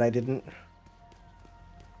better that I didn't.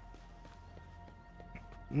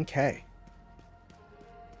 Okay.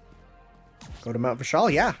 Go to Mount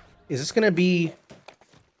Vishal? Yeah. Is this gonna be...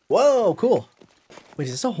 Whoa, cool. Wait,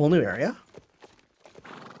 is this a whole new area?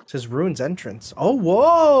 It says Ruins Entrance. Oh,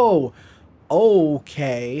 whoa!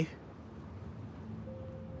 Okay.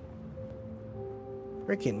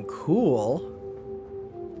 Freaking cool.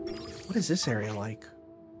 What is this area like?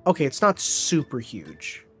 Okay, it's not super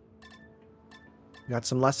huge. We got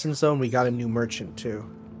some lessons though, and we got a new merchant too.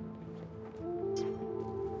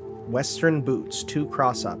 Western boots, 2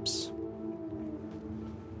 cross-ups.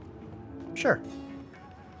 Sure.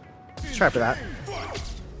 Let's try for that.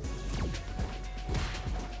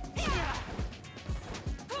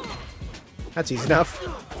 That's easy enough.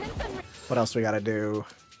 What else do we gotta do?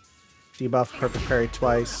 Debuff perfect parry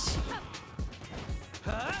twice.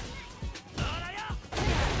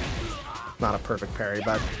 Not a perfect parry,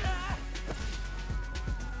 but...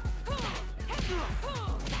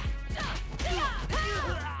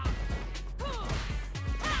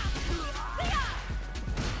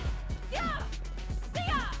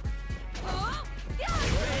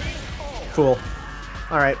 Cool.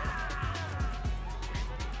 Alright.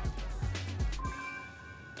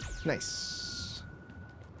 Nice.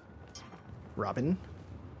 Robin.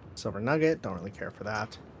 Silver Nugget. Don't really care for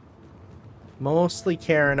that. Mostly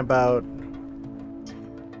caring about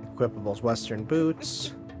equipables. Western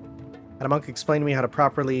boots. Had a monk explain to me how to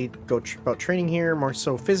properly go about training here. More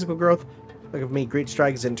so physical growth. Like I've made great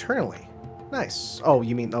strides internally. Nice. Oh,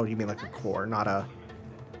 you mean like a core, not a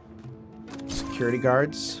security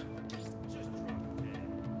guards.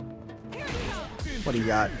 What do you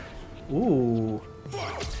got? Ooh.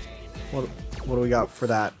 What do we got for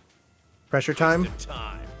that? Pressure time?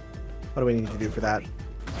 What do we need to do for that?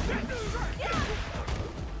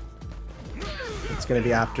 It's gonna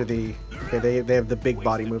be after the... Okay, they have the big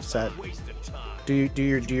body move set. Do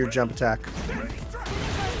your jump attack.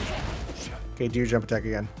 Okay, do your jump attack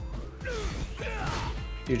again.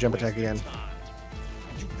 Do your jump attack again.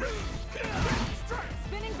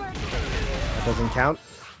 That doesn't count?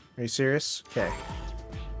 Are you serious? Okay.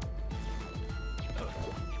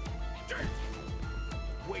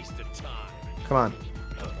 Come on.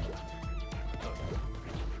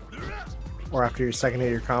 Or after your second hit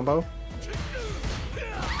of your combo.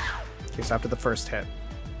 Okay, so after the first hit.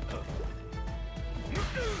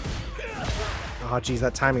 Oh geez,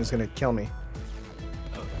 that timing's gonna kill me.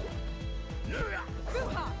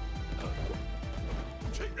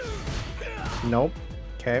 Nope.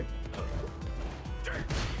 Okay.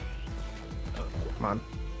 Come on.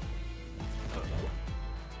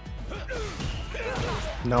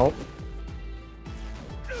 Nope.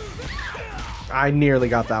 I nearly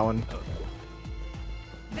got that one.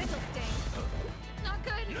 Not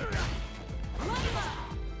good.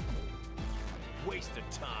 Waste of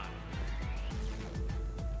time.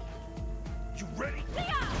 You ready?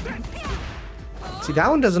 See, that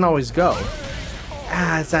one doesn't always go.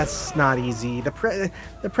 Ah, that's not easy. The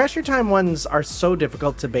pressure time ones are so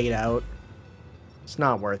difficult to bait out. It's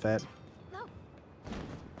not worth it. No.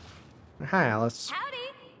 Hi, Alice. Howdy.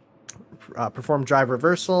 Perform drive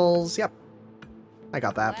reversals. Yep. I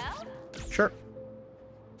got that. Well? Sure.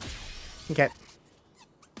 Okay.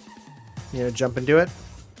 You gonna jump and do it?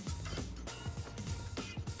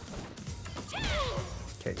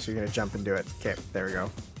 Okay, so you're gonna jump and do it. Okay, there we go.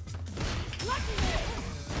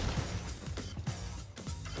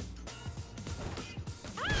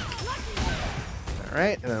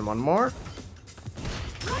 Alright, and then one more.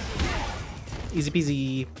 Easy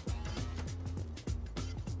peasy.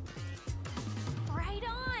 Right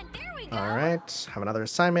on. There we go. Alright, have another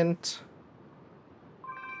assignment.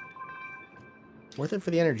 Worth it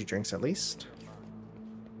for the energy drinks, at least.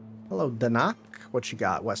 Hello, Danak. What you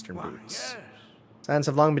got? Western boots. Sands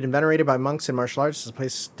have long been venerated by monks in martial arts as a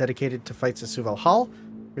place dedicated to fights at Suval Hall.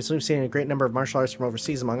 Recently seen a great number of martial arts from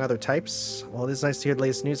overseas, among other types. While it is nice to hear the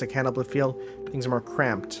latest news, I can't help but feel things are more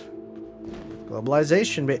cramped.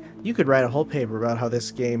 Globalization, but you could write a whole paper about how this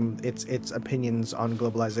game, its opinions on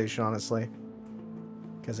globalization, honestly.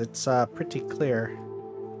 Because it's pretty clear.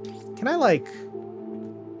 Can I, like...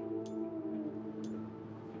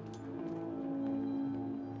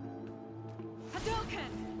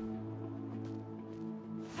 Hadouken!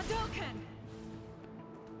 Hadouken!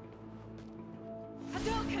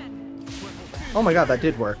 Hadouken! Oh my god, that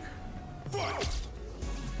did work.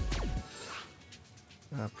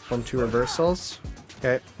 Perform 2 reversals.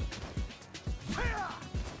 Okay.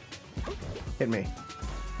 Hit me.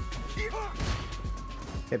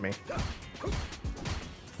 Hit me.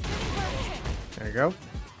 There you go.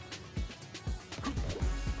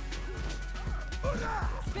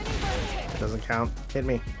 Doesn't count. Hit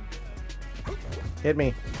me. Hit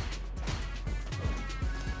me.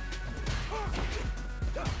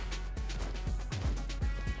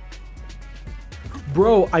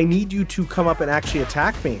 Bro, I need you to come up and actually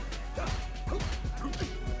attack me.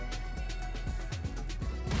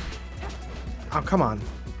 Oh, come on.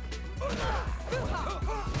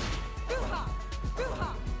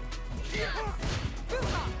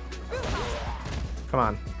 Come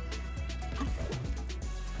on.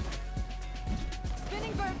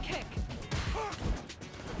 Spinning bird kick.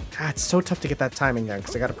 Ah, it's so tough to get that timing down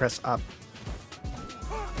because I gotta press up.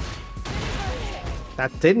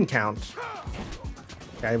 That didn't count.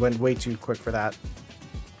 Okay, I went way too quick for that.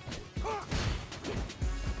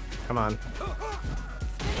 Come on.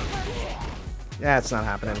 Yeah, it's not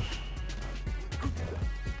happening.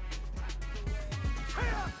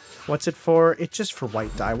 What's it for? It's just for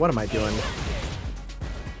white die. What am I doing?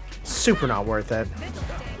 Super not worth it.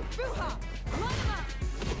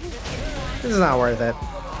 This is not worth it.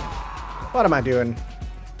 What am I doing?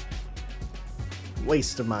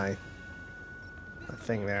 Waste of my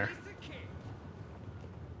thing there.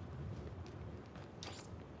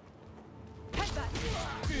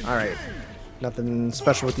 Alright. Nothing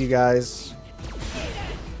special with you guys.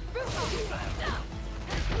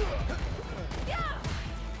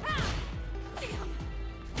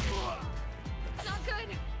 Not good.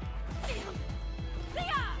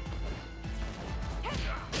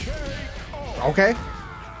 Okay.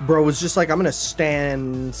 Bro was just like, I'm gonna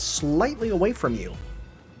stand slightly away from you.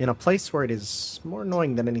 In a place where it is more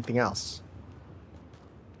annoying than anything else.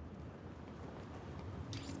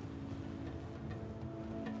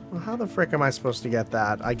 Well, how the frick am I supposed to get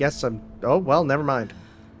that? I guess I'm... Oh, well, never mind.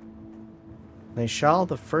 Nashal,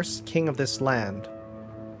 the first king of this land.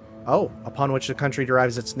 Oh, upon which the country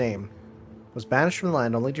derives its name. Was banished from the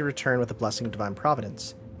land only to return with the blessing of divine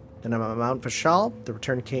providence. Then on Mount Vashal, the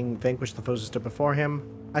returned king vanquished the foes who stood before him.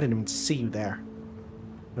 I didn't even see you there.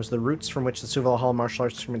 It was the roots from which the Suval Hall martial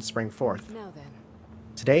arts tournament sprang forth. Now then.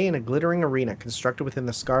 Today, in a glittering arena constructed within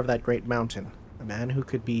the scar of that great mountain, a man who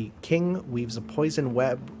could be king weaves a poison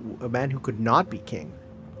web. A man who could not be king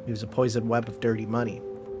weaves a poison web of dirty money.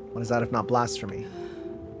 What is that if not blasphemy?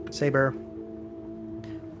 Saber,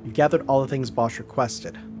 you gathered all the things Bosch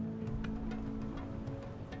requested.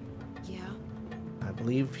 Yeah? I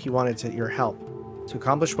believe he wanted your help. To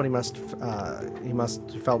accomplish what he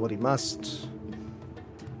felt what he must.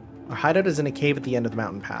 Our hideout is in a cave at the end of the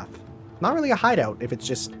mountain path. Not really a hideout if it's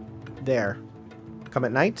just there. Come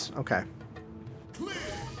at night? Okay.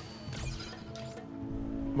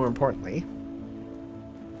 More importantly.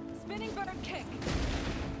 Spinning bird kick.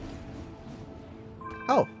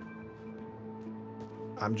 Oh.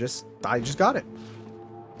 I just got it.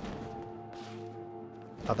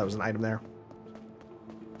 Thought that was an item there.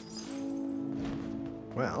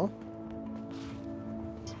 Well.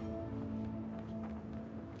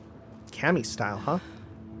 Cami style, huh?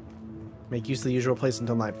 Make use of the usual place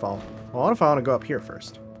until nightfall. Well, what if I want to go up here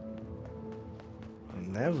first?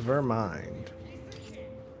 Never mind.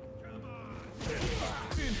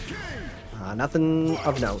 Nothing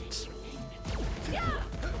of note.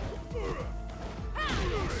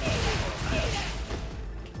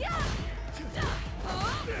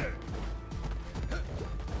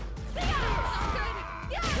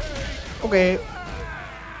 Okay.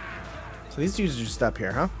 So these dudes are just up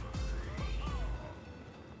here, huh?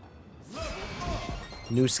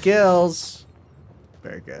 New skills.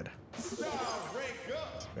 Very good.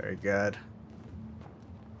 Very good.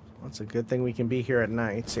 Well, it's a good thing we can be here at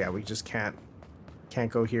night. So yeah, we just can't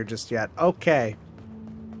go here just yet. Okay.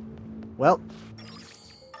 Well.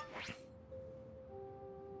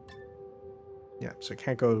 Yeah, so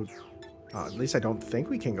can't go At least I don't think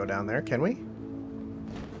we can go down there, can we?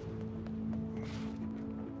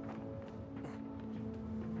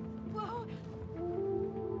 Whoa.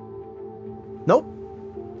 Nope.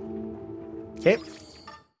 Okay.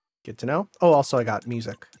 Good to know. Oh, also I got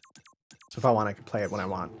music. So if I want, I can play it when I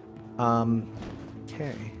want.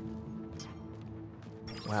 Okay.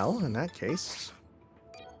 Well, in that case,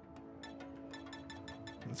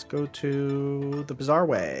 let's go to the Bizarre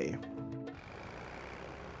Way.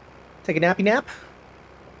 Take a nappy nap.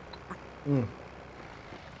 I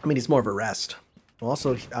mean, it's more of a rest. We'll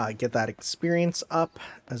also get that experience up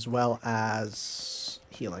as well as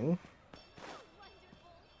healing.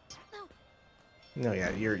 No, yeah,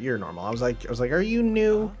 you're normal. I was like, are you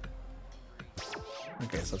new?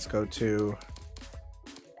 Okay, so let's go to,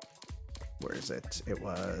 where is it? It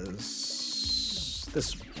was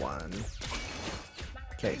this one.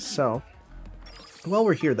 Okay, so while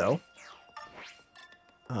we're here though,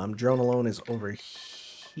 Drone Alone is over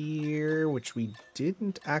here, which we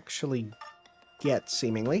didn't actually get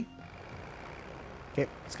seemingly. Okay,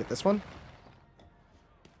 let's get this one.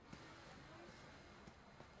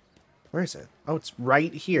 Where is it? Oh, it's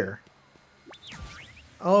right here.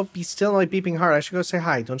 Oh, be still like beeping hard. I should go say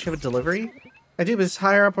hi. Don't you have a delivery? I do, but it's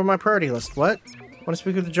higher up on my priority list. What? Want to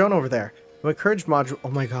speak with the drone over there? My courage module. Oh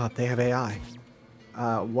my god, they have AI.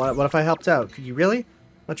 What if I helped out? Could you really?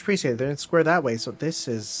 Much appreciated. They're in square that way, so this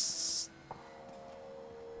is...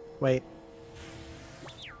 Wait.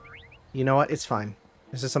 You know what? It's fine.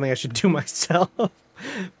 This is something I should do myself.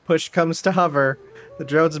 Push comes to hover. The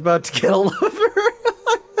drone's about to get all over.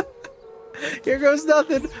 Here goes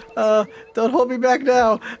nothing. Don't hold me back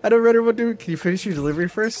now. I don't really want to. Can you finish your delivery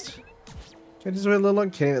first? Can I just wait a little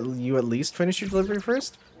long? Can you at least finish your delivery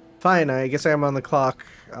first? Fine, I guess I am on the clock.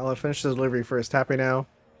 I'll finish the delivery first. Happy now?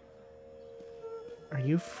 Are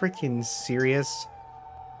you freaking serious?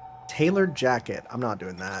 Tailored jacket. I'm not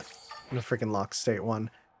doing that. I'm gonna freaking lock state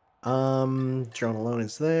one. Drone Alone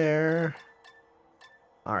is there.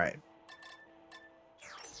 Alright.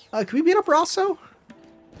 Can we beat up Rosso?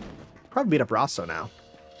 Probably beat up Rosso now.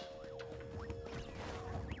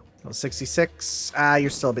 Oh, 66. Ah, you're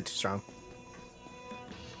still a bit too strong.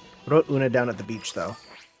 What about Una down at the beach, though?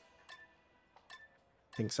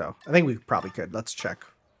 I think so. I think we probably could. Let's check.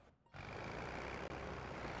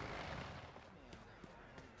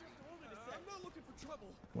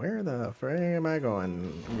 Where the frick am I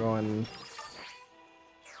going? I'm going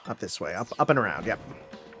up this way. Up and around. Yep.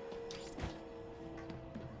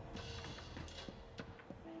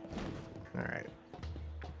 Alright.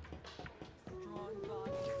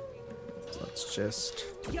 So let's just...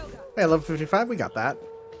 Hey, level 55, we got that.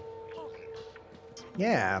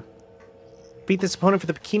 Yeah. Beat this opponent for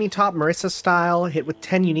the bikini top, Marissa style, hit with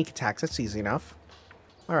 10 unique attacks. That's easy enough.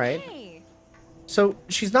 Alright. So,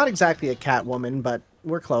 she's not exactly a Catwoman, but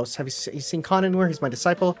we're close. Have you seen Khan anywhere? He's my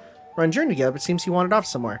disciple. We're on journey together, but seems he wandered off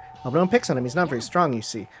somewhere. Hope no one picks on him. He's not very strong, you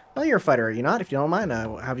see. Well, you're a fighter, are you not? If you don't mind,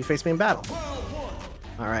 I'll have you face me in battle.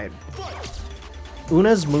 Alright.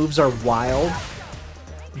 Una's moves are wild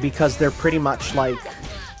because they're pretty much like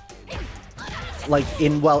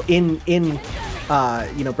in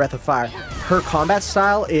you know, Breath of Fire. Her combat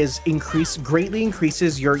style is greatly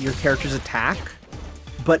increases your character's attack,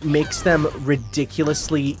 but makes them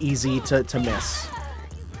ridiculously easy to miss.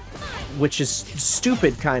 Which is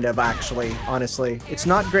stupid, kind of, actually, honestly. It's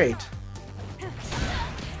not great.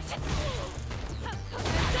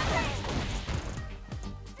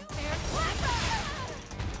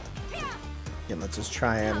 Yeah, let's just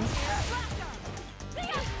try and...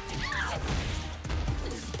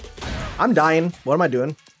 I'm dying. What am I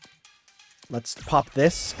doing? Let's pop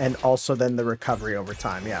this, and also then the recovery over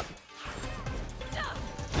time, yeah.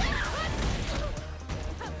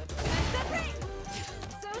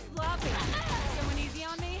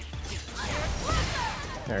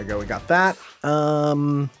 There we go, we got that.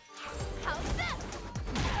 Oh,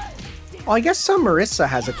 I guess some Marissa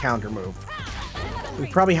has a counter move. We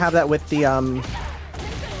probably have that with the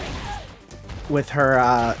with her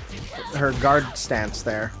her guard stance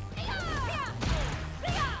there.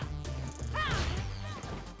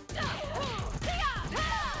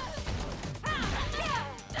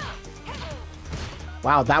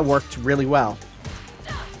 Wow, that worked really well.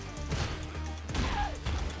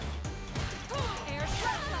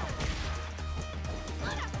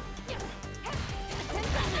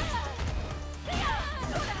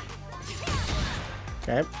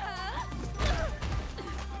 Okay.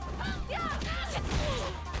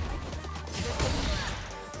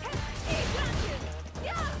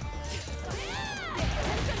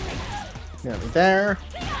 Yeah, there.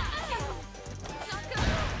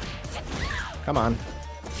 Come on.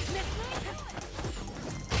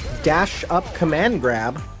 dash up command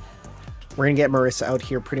grab. We're gonna get Marissa out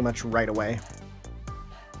here pretty much right away.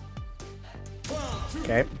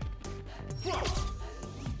 Okay.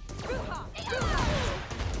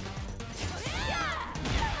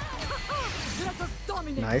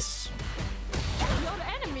 Nice.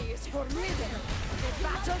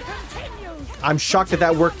 I'm shocked that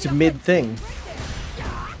that worked mid-thing.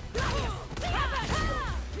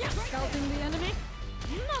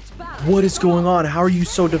 What is going on? How are you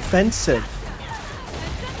so defensive?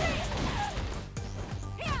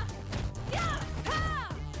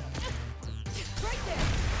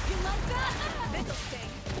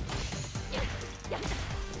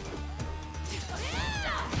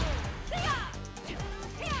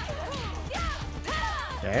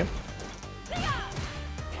 Okay.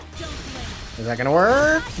 Is that gonna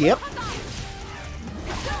work? Yep.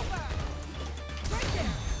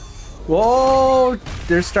 Whoa!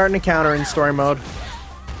 They're starting to counter in story mode.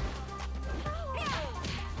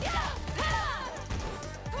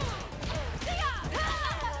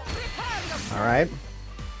 Alright.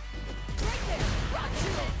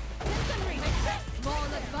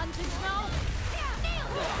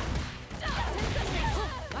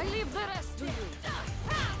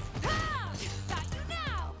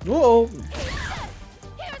 Whoa!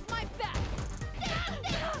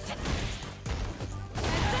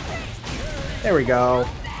 There we go.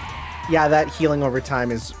 Yeah, that healing over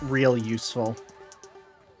time is real useful.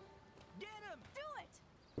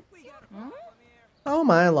 Oh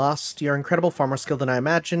my, lost. You're incredible, far more skilled than I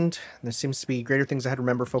imagined. There seems to be greater things ahead.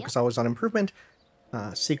 Remember, focus always on improvement.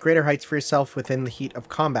 Seek greater heights for yourself within the heat of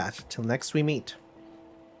combat. Till next we meet.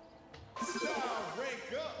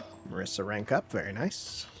 Marissa rank up, very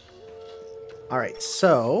nice. Alright,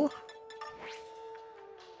 so...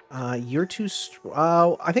 you're too...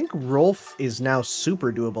 I think Rolf is now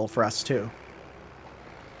super doable for us, too.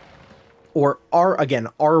 Or again,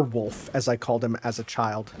 R-Wolf, as I called him as a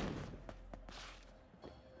child.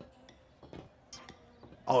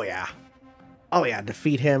 Oh, yeah. Oh, yeah,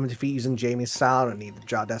 defeat him, defeat using Jamie's style. I don't need the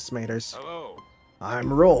Jaw Decimators. Hello.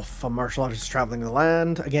 I'm Rolf, a martial artist traveling the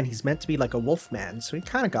land. Again, he's meant to be like a wolf man, so he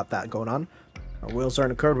kind of got that going on. Our wheels are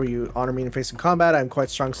in a code where you honor me in face in combat. I'm quite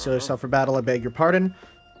strong, steel yourself for battle. I beg your pardon.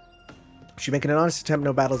 If you're making an honest attempt,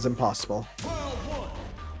 no battle is impossible.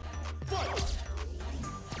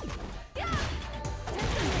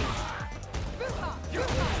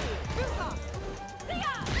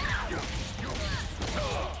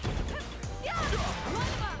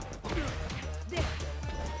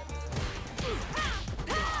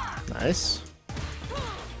 Nice.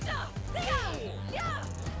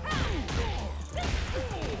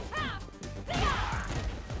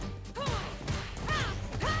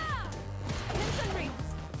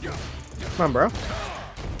 Come on, bro.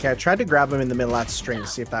 Okay, I tried to grab him in the middle of that string to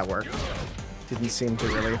see if that worked. Didn't seem to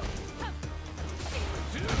really.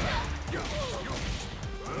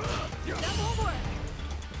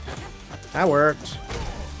 That worked.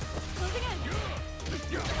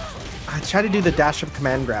 I tried to do the dash up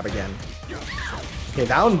command grab again. Okay,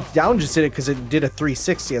 that one just did it because it did a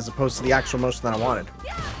 360 as opposed to the actual motion that I wanted.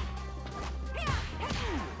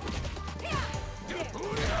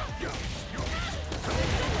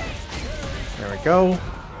 There we go.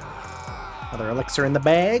 Another elixir in the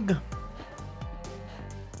bag.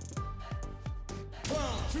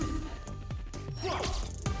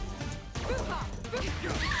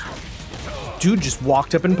 Dude just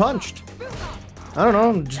walked up and punched. I don't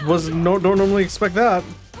know, just don't normally expect that.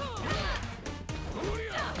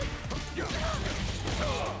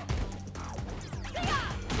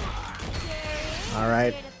 All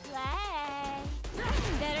right.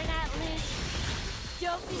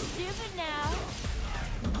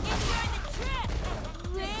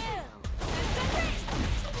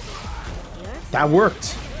 That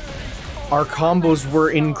worked. Our combos were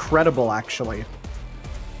incredible, actually.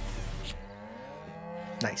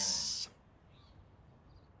 Nice.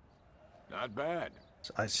 Not bad.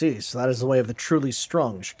 I see. So that is the way of the truly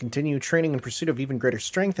strong. You should continue training in pursuit of even greater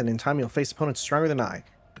strength, and in time you'll face opponents stronger than I.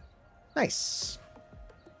 Nice.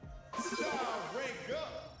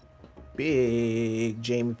 Big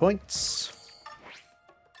Jamie points.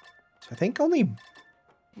 So I think only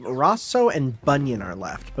Rosso and Bunyan are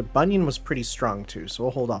left, but Bunyan was pretty strong too, so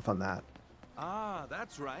we'll hold off on that. Ah,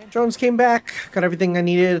 that's right. Jones came back, got everything I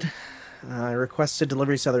needed. I requested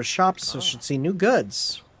deliveries to other shops, so should see new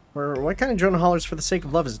goods. Or what kind of drone hollers for the sake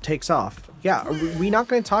of love as it takes off? Yeah, are we not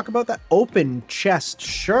going to talk about that open chest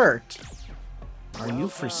shirt? Are you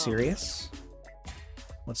for serious?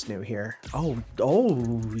 What's new here? Oh,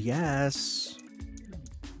 yes.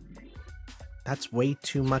 That's way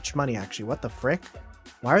too much money, actually. What the frick?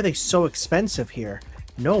 Why are they so expensive here?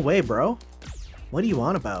 No way, bro. What do you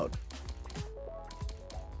want about?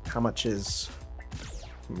 How much is...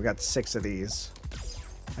 We got 6 of these.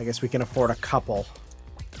 I guess we can afford a couple.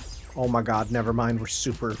 Oh my god, never mind. We're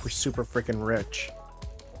super freaking rich.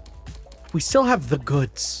 We still have the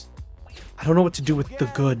goods. I don't know what to do with the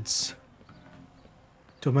goods.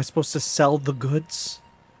 Am I supposed to sell the goods?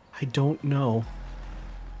 I don't know.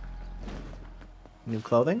 New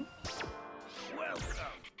clothing?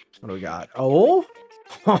 What do we got? Oh!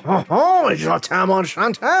 Ho ho ho! It's your time on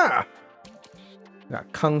Shantae!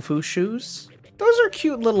 Got kung fu shoes. Those are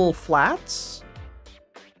cute little flats.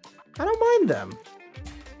 I don't mind them.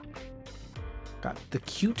 Got the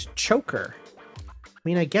cute choker. I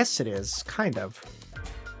mean, I guess it is, kind of.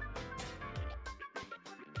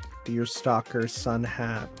 Deerstalker sun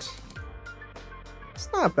hat. It's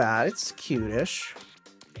not bad. It's cute-ish.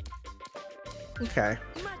 Okay.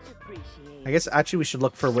 I guess actually we should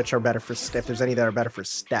look for which are better for if there's any that are better for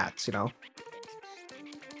stats, you know.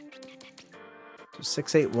 So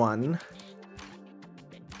 681.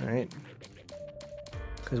 All right.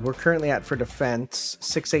 Because we're currently at for defense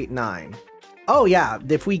 689. Oh yeah,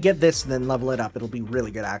 if we get this and then level it up, it'll be really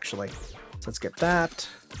good actually. So let's get that.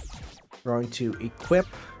 We're going to equip.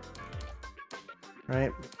 All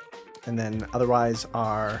right. And then otherwise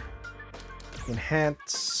our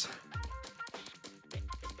enhance.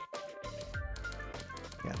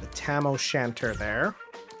 Yeah, the Tam O'Shanter there.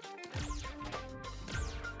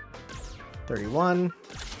 31.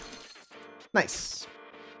 Nice.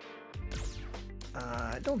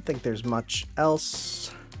 I don't think there's much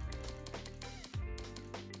else.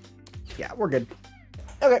 Yeah, we're good.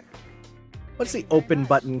 Okay. What's the open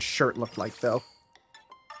button shirt look like, though?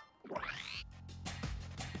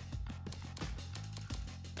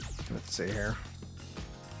 Let's see here.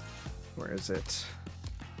 Where is it?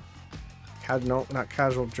 No, not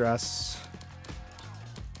casual dress.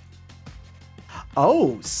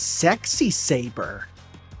 Oh, sexy Saber.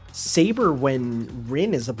 Saber when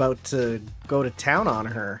Rin is about to go to town on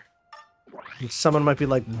her. And someone might be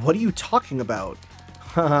like, what are you talking about?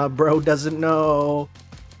 Haha, bro doesn't know.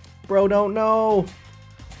 Bro don't know.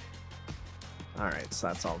 Alright, so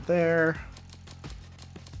that's all there.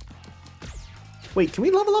 Wait, can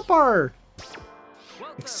we level up our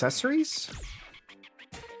accessories?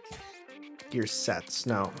 Gear sets,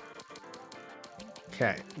 no.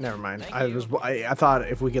 Okay, never mind. I thought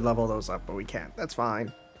if we could level those up, but we can't. That's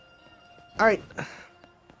fine. Alright.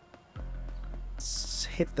 Let's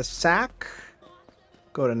hit the sack.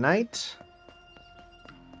 Go to night.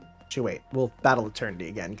 Actually, wait. We'll battle Eternity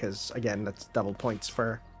again, because, again, that's double points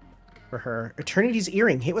for her. Eternity's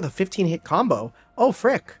Earring, hit with a 15-hit combo. Oh,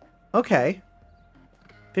 frick. Okay.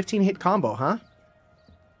 15-hit combo, huh?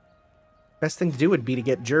 Best thing to do would be to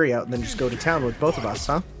get Jury out and then just go to town with both of us,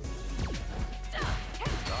 huh?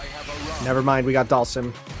 Never mind, we got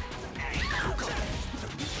Dhalsim.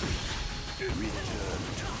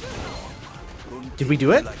 Did we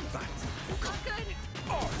do it?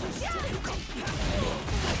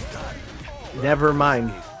 Never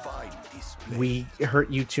mind. We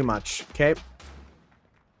hurt you too much, okay?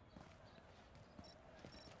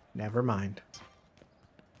 Never mind.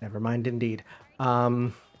 Never mind indeed.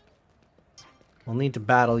 We'll need to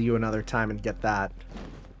battle you another time and get that.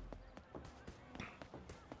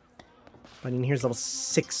 I mean, here's level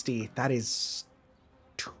 60. That is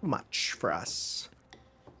too much for us.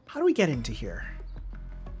 How do we get into here?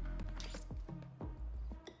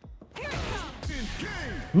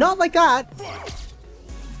 Not like that!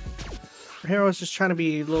 Our hero's just trying to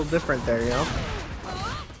be a little different there, you know?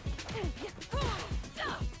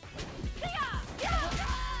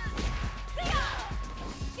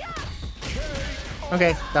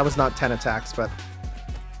 Okay, that was not 10 attacks, but...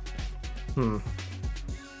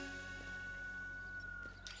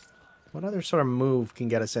 What other sort of move can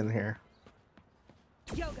get us in here?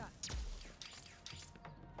 Yoga.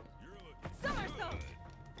 Somersault.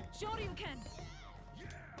 Shoryuken.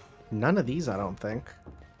 None of these, I don't think.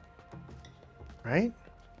 Right?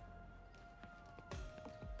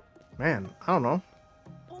 Man, I don't know.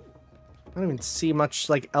 I don't even see much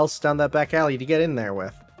like else down that back alley to get in there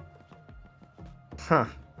with. Huh.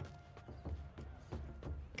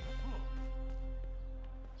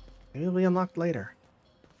 Maybe it'll be unlocked later.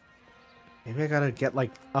 Maybe I gotta get, like,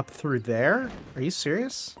 up through there? Are you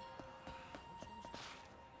serious?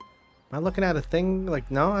 Am I looking at a thing? Like,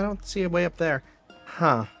 no, I don't see a way up there.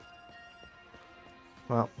 Huh.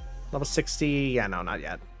 Well, level 60... Yeah, no, not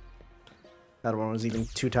yet. That one was even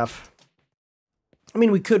too tough. I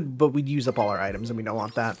mean, we could, but we'd use up all our items, and we don't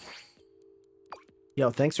want that. Yo,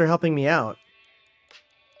 thanks for helping me out.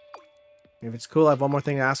 If it's cool, I have one more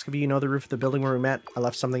thing to ask of you. You know the roof of the building where we met? I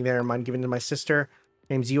left something there. Mind giving it to my sister?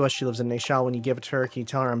 Name's Yua. She lives in Nashal. When you give it to her, can you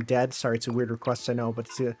tell her I'm dead? Sorry, it's a weird request, I know, but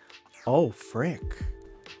it's a... Oh, frick.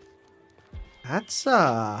 That's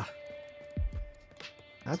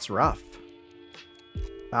rough.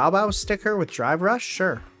 Bow Bow sticker with Drive Rush?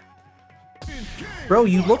 Sure. Bro,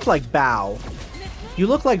 you look like Bow. You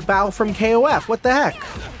look like Bow from KOF. What the heck?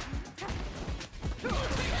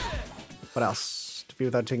 What else? Defeat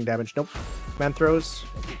without taking damage. Nope. Man throws.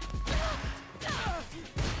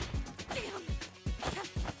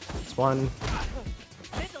 That's one.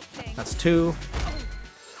 That's two.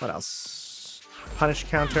 What else? Punish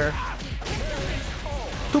counter.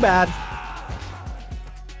 Too bad.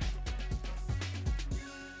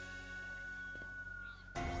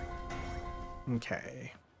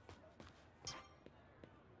 Okay.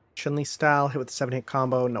 Chun-Li style, hit with the 7-hit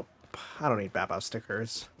combo. Nope. I don't need Bow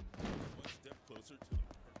stickers.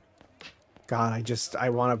 God, I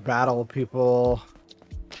want to battle people.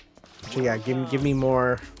 So yeah, give me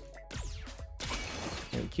more.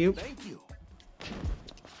 Thank you.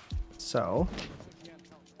 So.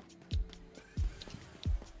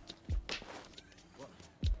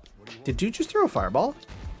 Did dude just throw a fireball?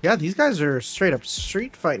 Yeah, these guys are straight up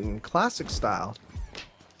street fighting, classic style.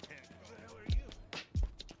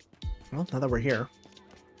 Well, now that we're here.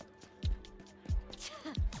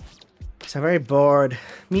 So very bored.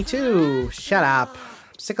 Me too. Shut up.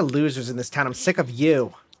 I'm sick of losers in this town. I'm sick of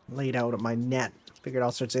you. Laid out at my net. Figured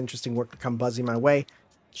all sorts of interesting work to come buzzing my way.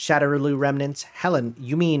 Shadowroo remnants. Helen,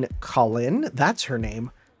 you mean Colin? That's her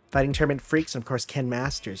name. Fighting tournament freaks, and of course Ken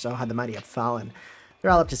Masters. Oh, how the mighty have fallen. They're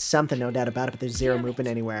all up to something, no doubt about it, but there's zero movement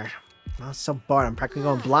anywhere. I'm so bored. I'm practically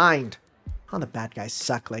going blind. Oh, the bad guys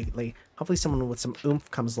suck lately. Hopefully someone with some oomph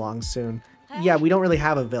comes along soon. Yeah, we don't really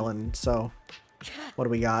have a villain, so... What do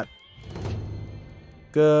we got?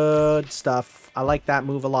 Good stuff. I like that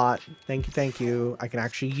move a lot. Thank you, thank you. I can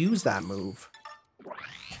actually use that move.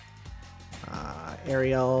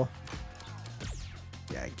 Ariel.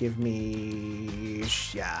 Yeah, give me...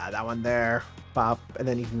 Yeah, that one there. Bop. And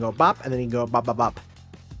then you can go bop, and then you can go bop, bop, bop.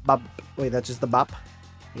 Bop. Wait, that's just the bop?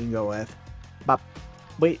 You can go with bop.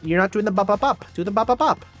 Wait, you're not doing the bop, bop, bop. Do the bop, bop,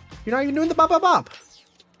 bop. You're not even doing the bop, bop, bop.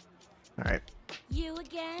 Alright. You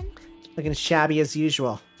again? Looking shabby as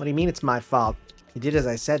usual. What do you mean it's my fault? You did as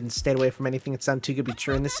I said and stayed away from anything that sounded too good to be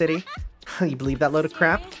true in the city? You believe that load of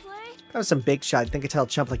crap? That was some big shot. Think I tell a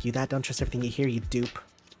chump like you that? Don't trust everything you hear, you dupe.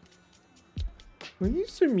 Why are you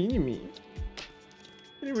so mean to me?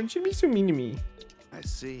 Everyone should be so mean to me. I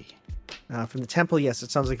see. From the temple, yes,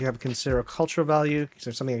 it sounds like you have considerable cultural value. Is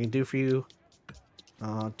there something I can do for you?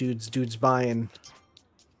 Dude's buying.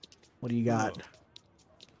 What do you got?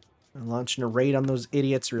 I'm launching a raid on those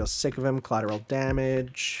idiots. Real sick of them. Collateral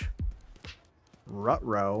damage.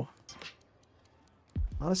 Rut-row.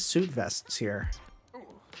 A lot of suit vests here.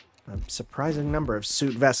 A surprising number of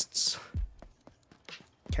suit vests.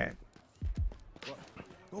 Okay.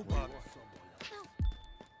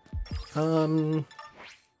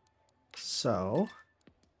 So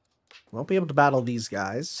won't be able to battle these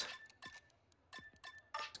guys.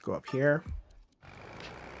 Let's go up here.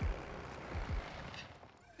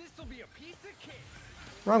 This'll be a piece of cake.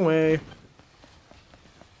 Wrong way.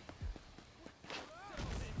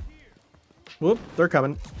 Whoop, they're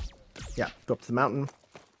coming. Yeah, go up to the mountain.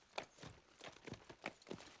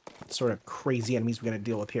 What sort of crazy enemies we gotta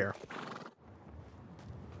deal with here?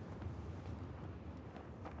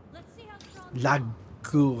 La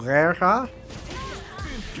Guerrera?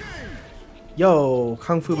 Yo,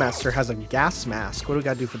 Kung Fu Master has a gas mask. What do we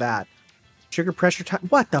gotta do for that? Trigger pressure time?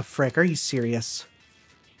 What the frick? Are you serious?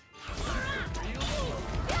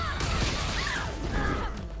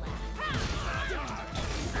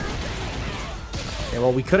 Okay,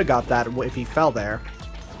 well, we could have got that if he fell there.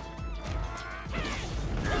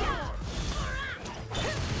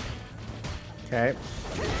 Okay.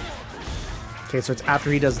 Okay, so it's after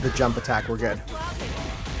he does the jump attack, we're good.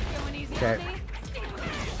 Okay.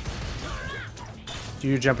 Do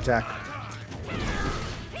your jump attack.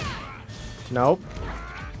 Nope.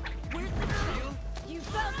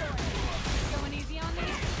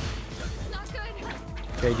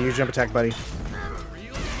 Okay, do your jump attack, buddy.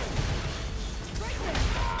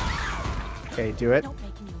 Okay, do it.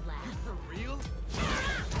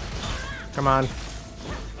 Come on.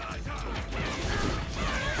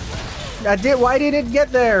 Why did it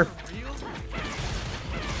get there?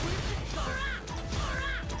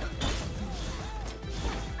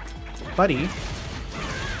 Buddy.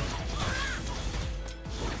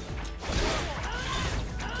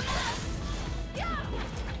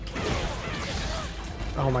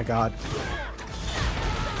 Oh my god.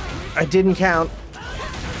 I didn't count.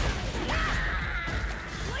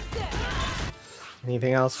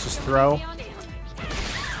 Anything else? Just throw.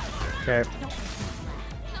 Okay.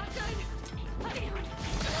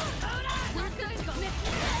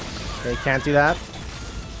 Okay, can't do that.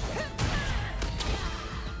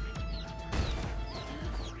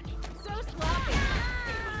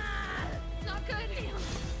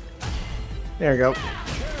 There we go.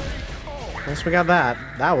 Once we got that,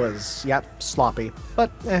 that was, yep, sloppy.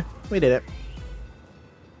 But, we did it.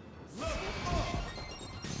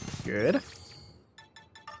 Good.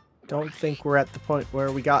 Don't think we're at the point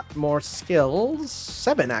where we got more skills.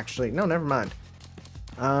 7, actually. No, never mind.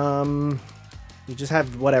 We just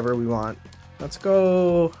have whatever we want. Let's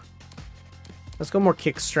go more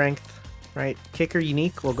kick strength, right? Kick or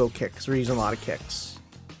unique, we'll go kick, because we're using a lot of kicks.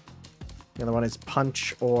 The other one is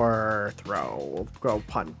punch or throw. We'll go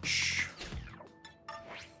punch.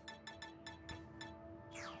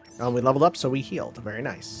 Oh, we leveled up, so we healed. Very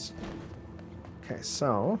nice. Okay,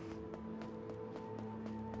 so...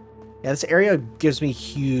 yeah, this area gives me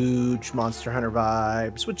huge Monster Hunter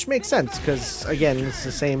vibes, which makes sense, because, again, it's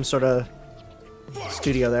the same sort of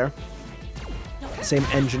studio there. Same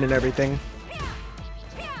engine and everything.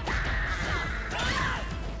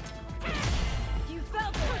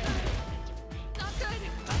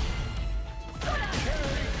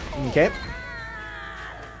 Okay.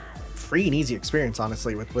 Free and easy experience,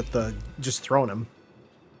 honestly, with the just throwing him.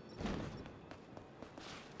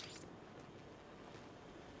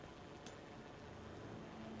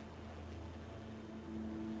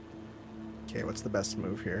 Okay, what's the best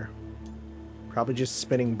move here? Probably just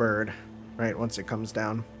spinning bird, right, once it comes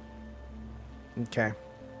down. Okay.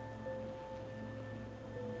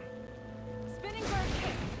 Spinning bird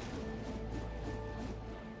kick.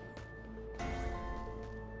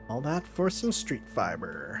 All that for some street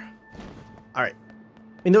fiber. Alright.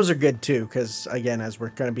 I mean, those are good too, because, again, as we're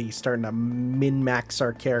going to be starting to min-max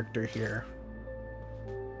our character here.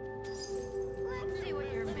 Let's see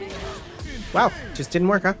what you're made. Wow, just didn't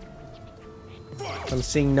work, huh? I'm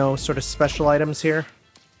seeing no sort of special items here.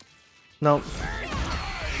 Nope.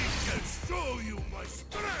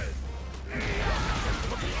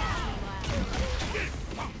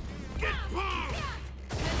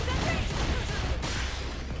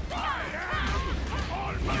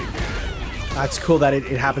 That's cool that it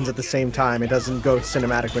happens at the same time. It doesn't go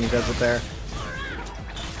cinematic when he does it there.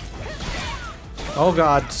 Oh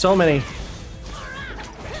god, so many.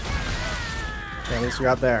 Okay, at least we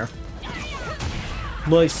got there.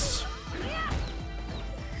 Nice.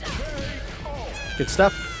 Good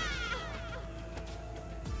stuff.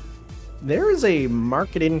 There is a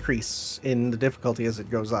marked increase in the difficulty as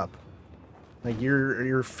it goes up. Like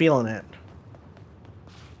you're feeling it.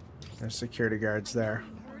 There's security guards there.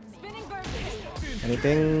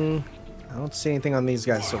 Anything? I don't see anything on these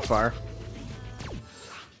guys so far.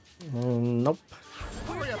 Nope.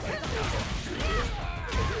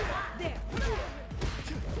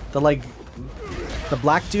 The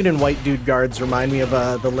black dude and white dude guards remind me of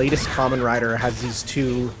the latest Kamen Rider has these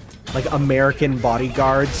two like American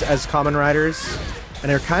bodyguards as Kamen Riders,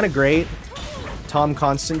 and they're kind of great. Tom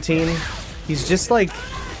Constantine, he's just like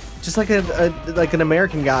an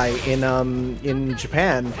American guy in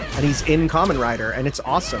Japan, and he's in Kamen Rider, and it's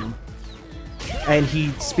awesome. And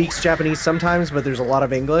he speaks Japanese sometimes, but there's a lot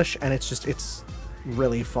of English, and it's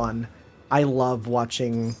really fun. I love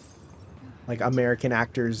watching like American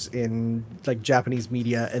actors in like Japanese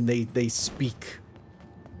media, and they speak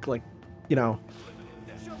like, you know,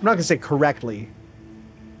 I'm not gonna say correctly,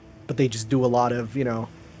 but they just do a lot of, you know,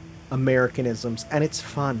 Americanisms, and it's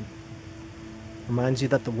fun. Reminds you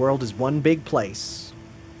that the world is one big place.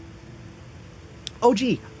 Oh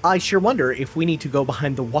gee, I sure wonder if we need to go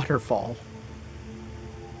behind the waterfall.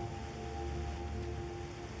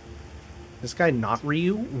 This guy not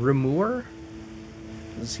Ryu? Rimur?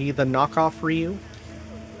 Is he the knockoff Ryu?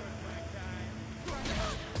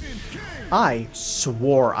 I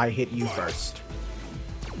swore I hit you first.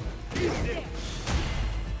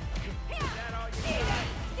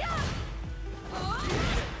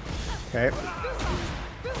 Okay.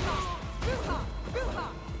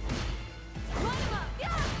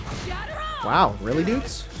 Wow, really,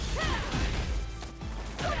 dudes?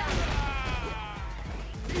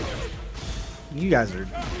 You guys are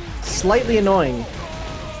slightly annoying.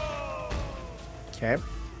 Okay.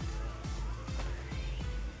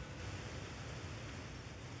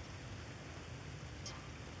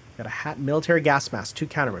 Got a hat, military gas mask, 2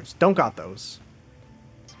 counter moves. Don't got those.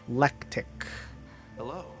 Lectic.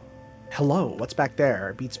 Hello. Hello, what's back there?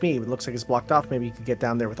 It beats me. It looks like it's blocked off. Maybe you could get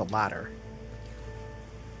down there with a ladder.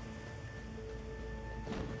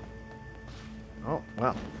 Oh,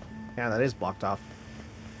 well. Yeah, that is blocked off.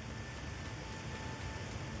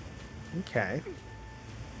 Okay.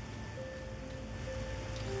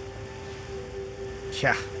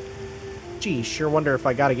 Yeah. Gee, sure wonder if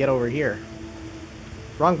I gotta get over here.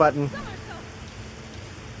 Wrong button.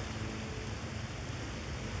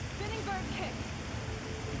 Spinning bird kick.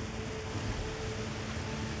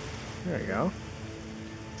 There we go.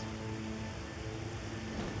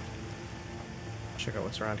 Check out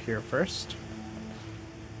what's around here first.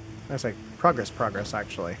 That's like progress,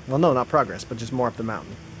 actually. Well, no, not progress, but just more up the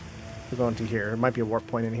mountain. We're going to here. There might be a warp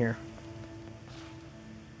point in here.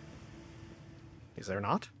 Is there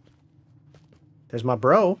not? There's my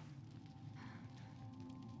bro.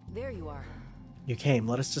 There you are. You came.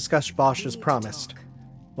 Let us discuss Bosch as need to promised. talk.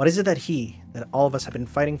 What is it that all of us have been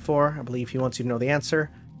fighting for? I believe he wants you to know the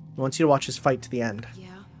answer. He wants you to watch his fight to the end. Yeah.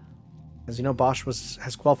 As you know, Bosch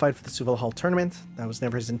has qualified for the Suval Hall tournament. That was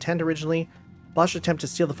never his intent originally. Bosch's attempt to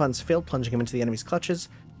steal the funds failed, plunging him into the enemy's clutches,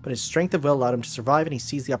 but his strength of will allowed him to survive, and he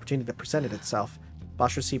seized the opportunity that presented itself.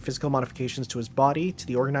 Bosch received physical modifications to his body. To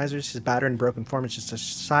the organizers, his battered and broken form is just a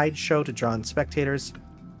sideshow to draw in spectators.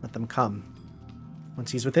 Let them come. Once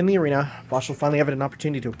he's within the arena, Bosch will finally have an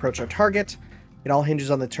opportunity to approach our target. It all hinges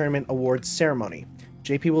on the tournament awards ceremony.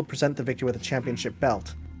 JP will present the victor with a championship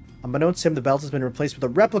belt. Unbeknownst to him, the belt has been replaced with a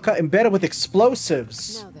replica embedded with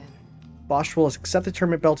explosives. Now then. Bosch will accept the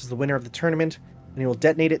tournament belt as the winner of the tournament, and he will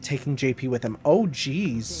detonate it, taking JP with him. Oh,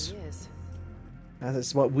 jeez. There he is. That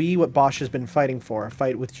is what Bosch has been fighting for. A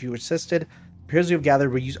fight which you assisted. Appears we have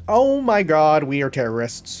gathered. We use. Oh my god, we are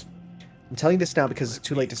terrorists. I'm telling you this now because it's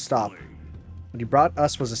too late to stop. What he brought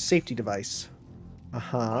us was a safety device.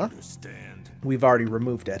 We've already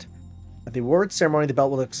removed it. At the award ceremony, the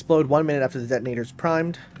belt will explode 1 minute after the detonator is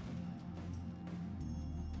primed.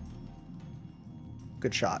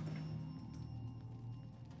 Good shot.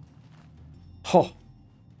 Oh.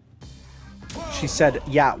 She said,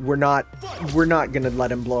 yeah, we're not gonna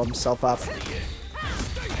let him blow himself up.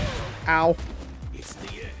 Ow.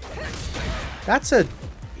 That's a...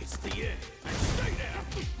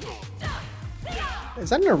 Is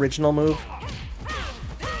that an original move?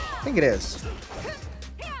 I think it is.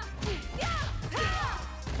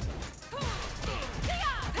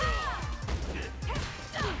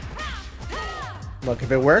 Look,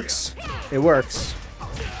 if it works, it works.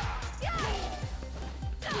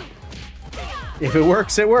 If it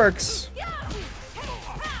works, it works.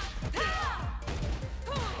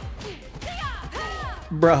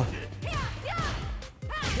 Bro.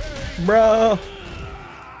 Bro.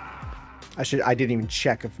 I didn't even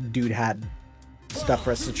check if dude had stuff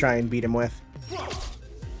for us to try and beat him with.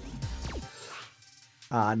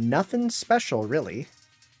 Nothing special, really.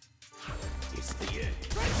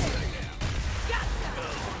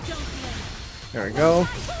 There we go.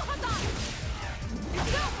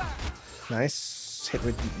 Nice. Hit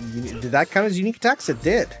with... Did that count as unique attacks? It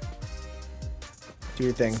did. Do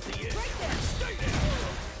your thing.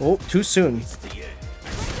 Oh, too soon.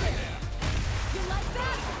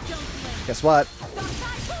 Guess what?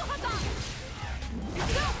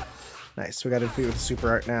 Nice. We got to defeat with the super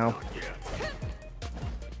art now.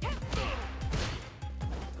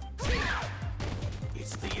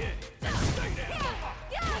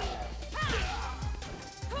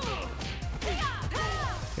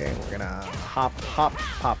 Okay, we're gonna hop, hop,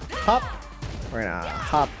 hop, hop. We're gonna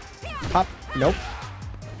hop, hop. Nope.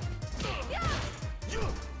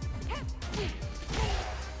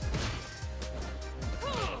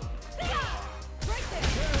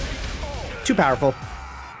 Too powerful.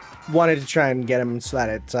 Wanted to try and get him so that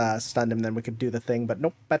it stunned him, then we could do the thing, but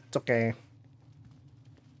nope, that's okay.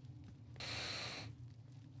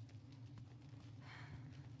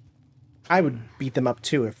 I would beat them up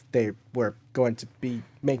too if they were going to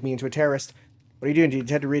make me into a terrorist. What are you doing? Do you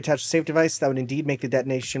intend to reattach the safe device? That would indeed make the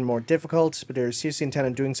detonation more difficult, but there's seriously intent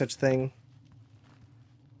on doing such a thing.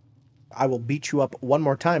 I will beat you up one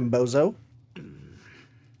more time, bozo.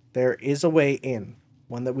 There is a way in.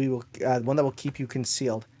 One that will keep you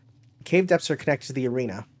concealed. The cave depths are connected to the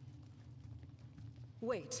arena.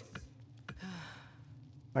 Wait.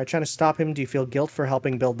 Are you trying to stop him? Do you feel guilt for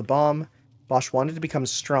helping build the bomb? Bosch wanted to become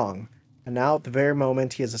strong, and now at the very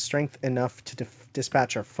moment he has the strength enough to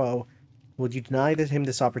dispatch our foe. Would you deny him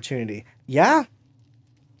this opportunity? Yeah,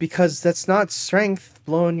 because that's not strength.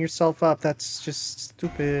 Blowing yourself up, that's just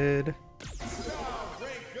stupid.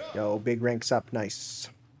 Yo, big ranks up, nice.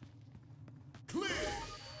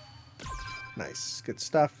 Nice, good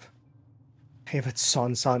stuff. I have a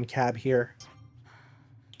Son cab here.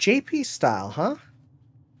 JP style, huh?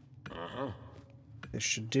 This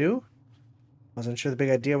should do. Wasn't sure the big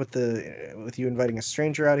idea with you inviting a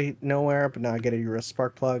stranger out of nowhere, but now I get you're a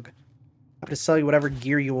spark plug. I have to sell you whatever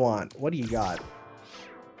gear you want. What do you got?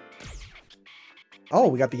 Oh,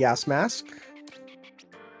 we got the gas mask.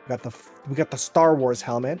 We got the Star Wars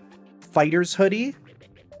helmet. Fighter's hoodie.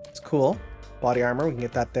 It's cool. Body armor, we can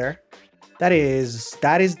get that there. That is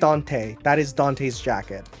Dante. That is Dante's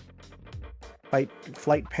jacket.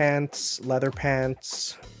 Flight pants, leather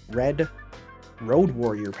pants, red road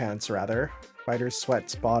warrior pants rather. Fighter's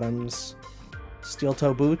sweats, bottoms, steel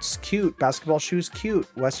toe boots, cute. Basketball shoes, cute.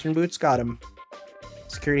 Western boots, got him.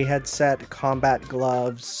 Security headset, combat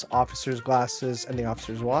gloves, officer's glasses, and the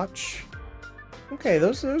officer's watch. Okay,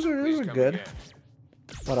 those are good. Again.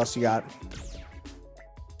 What else you got?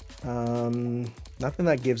 Nothing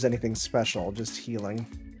that gives anything special, just healing.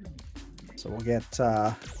 So we'll get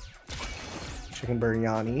chicken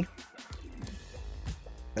biryani.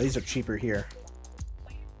 These are cheaper here.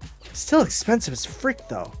 Still expensive as frick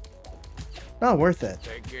though. Not worth it.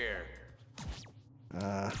 Take care.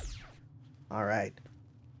 Alright.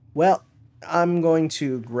 Well, I'm going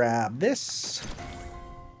to grab this.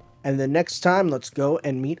 And then next time, let's go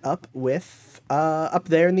and meet up with, up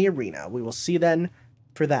there in the arena. We will see then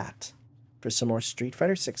for that. For some more Street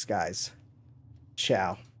Fighter 6, guys.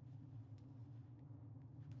 Ciao.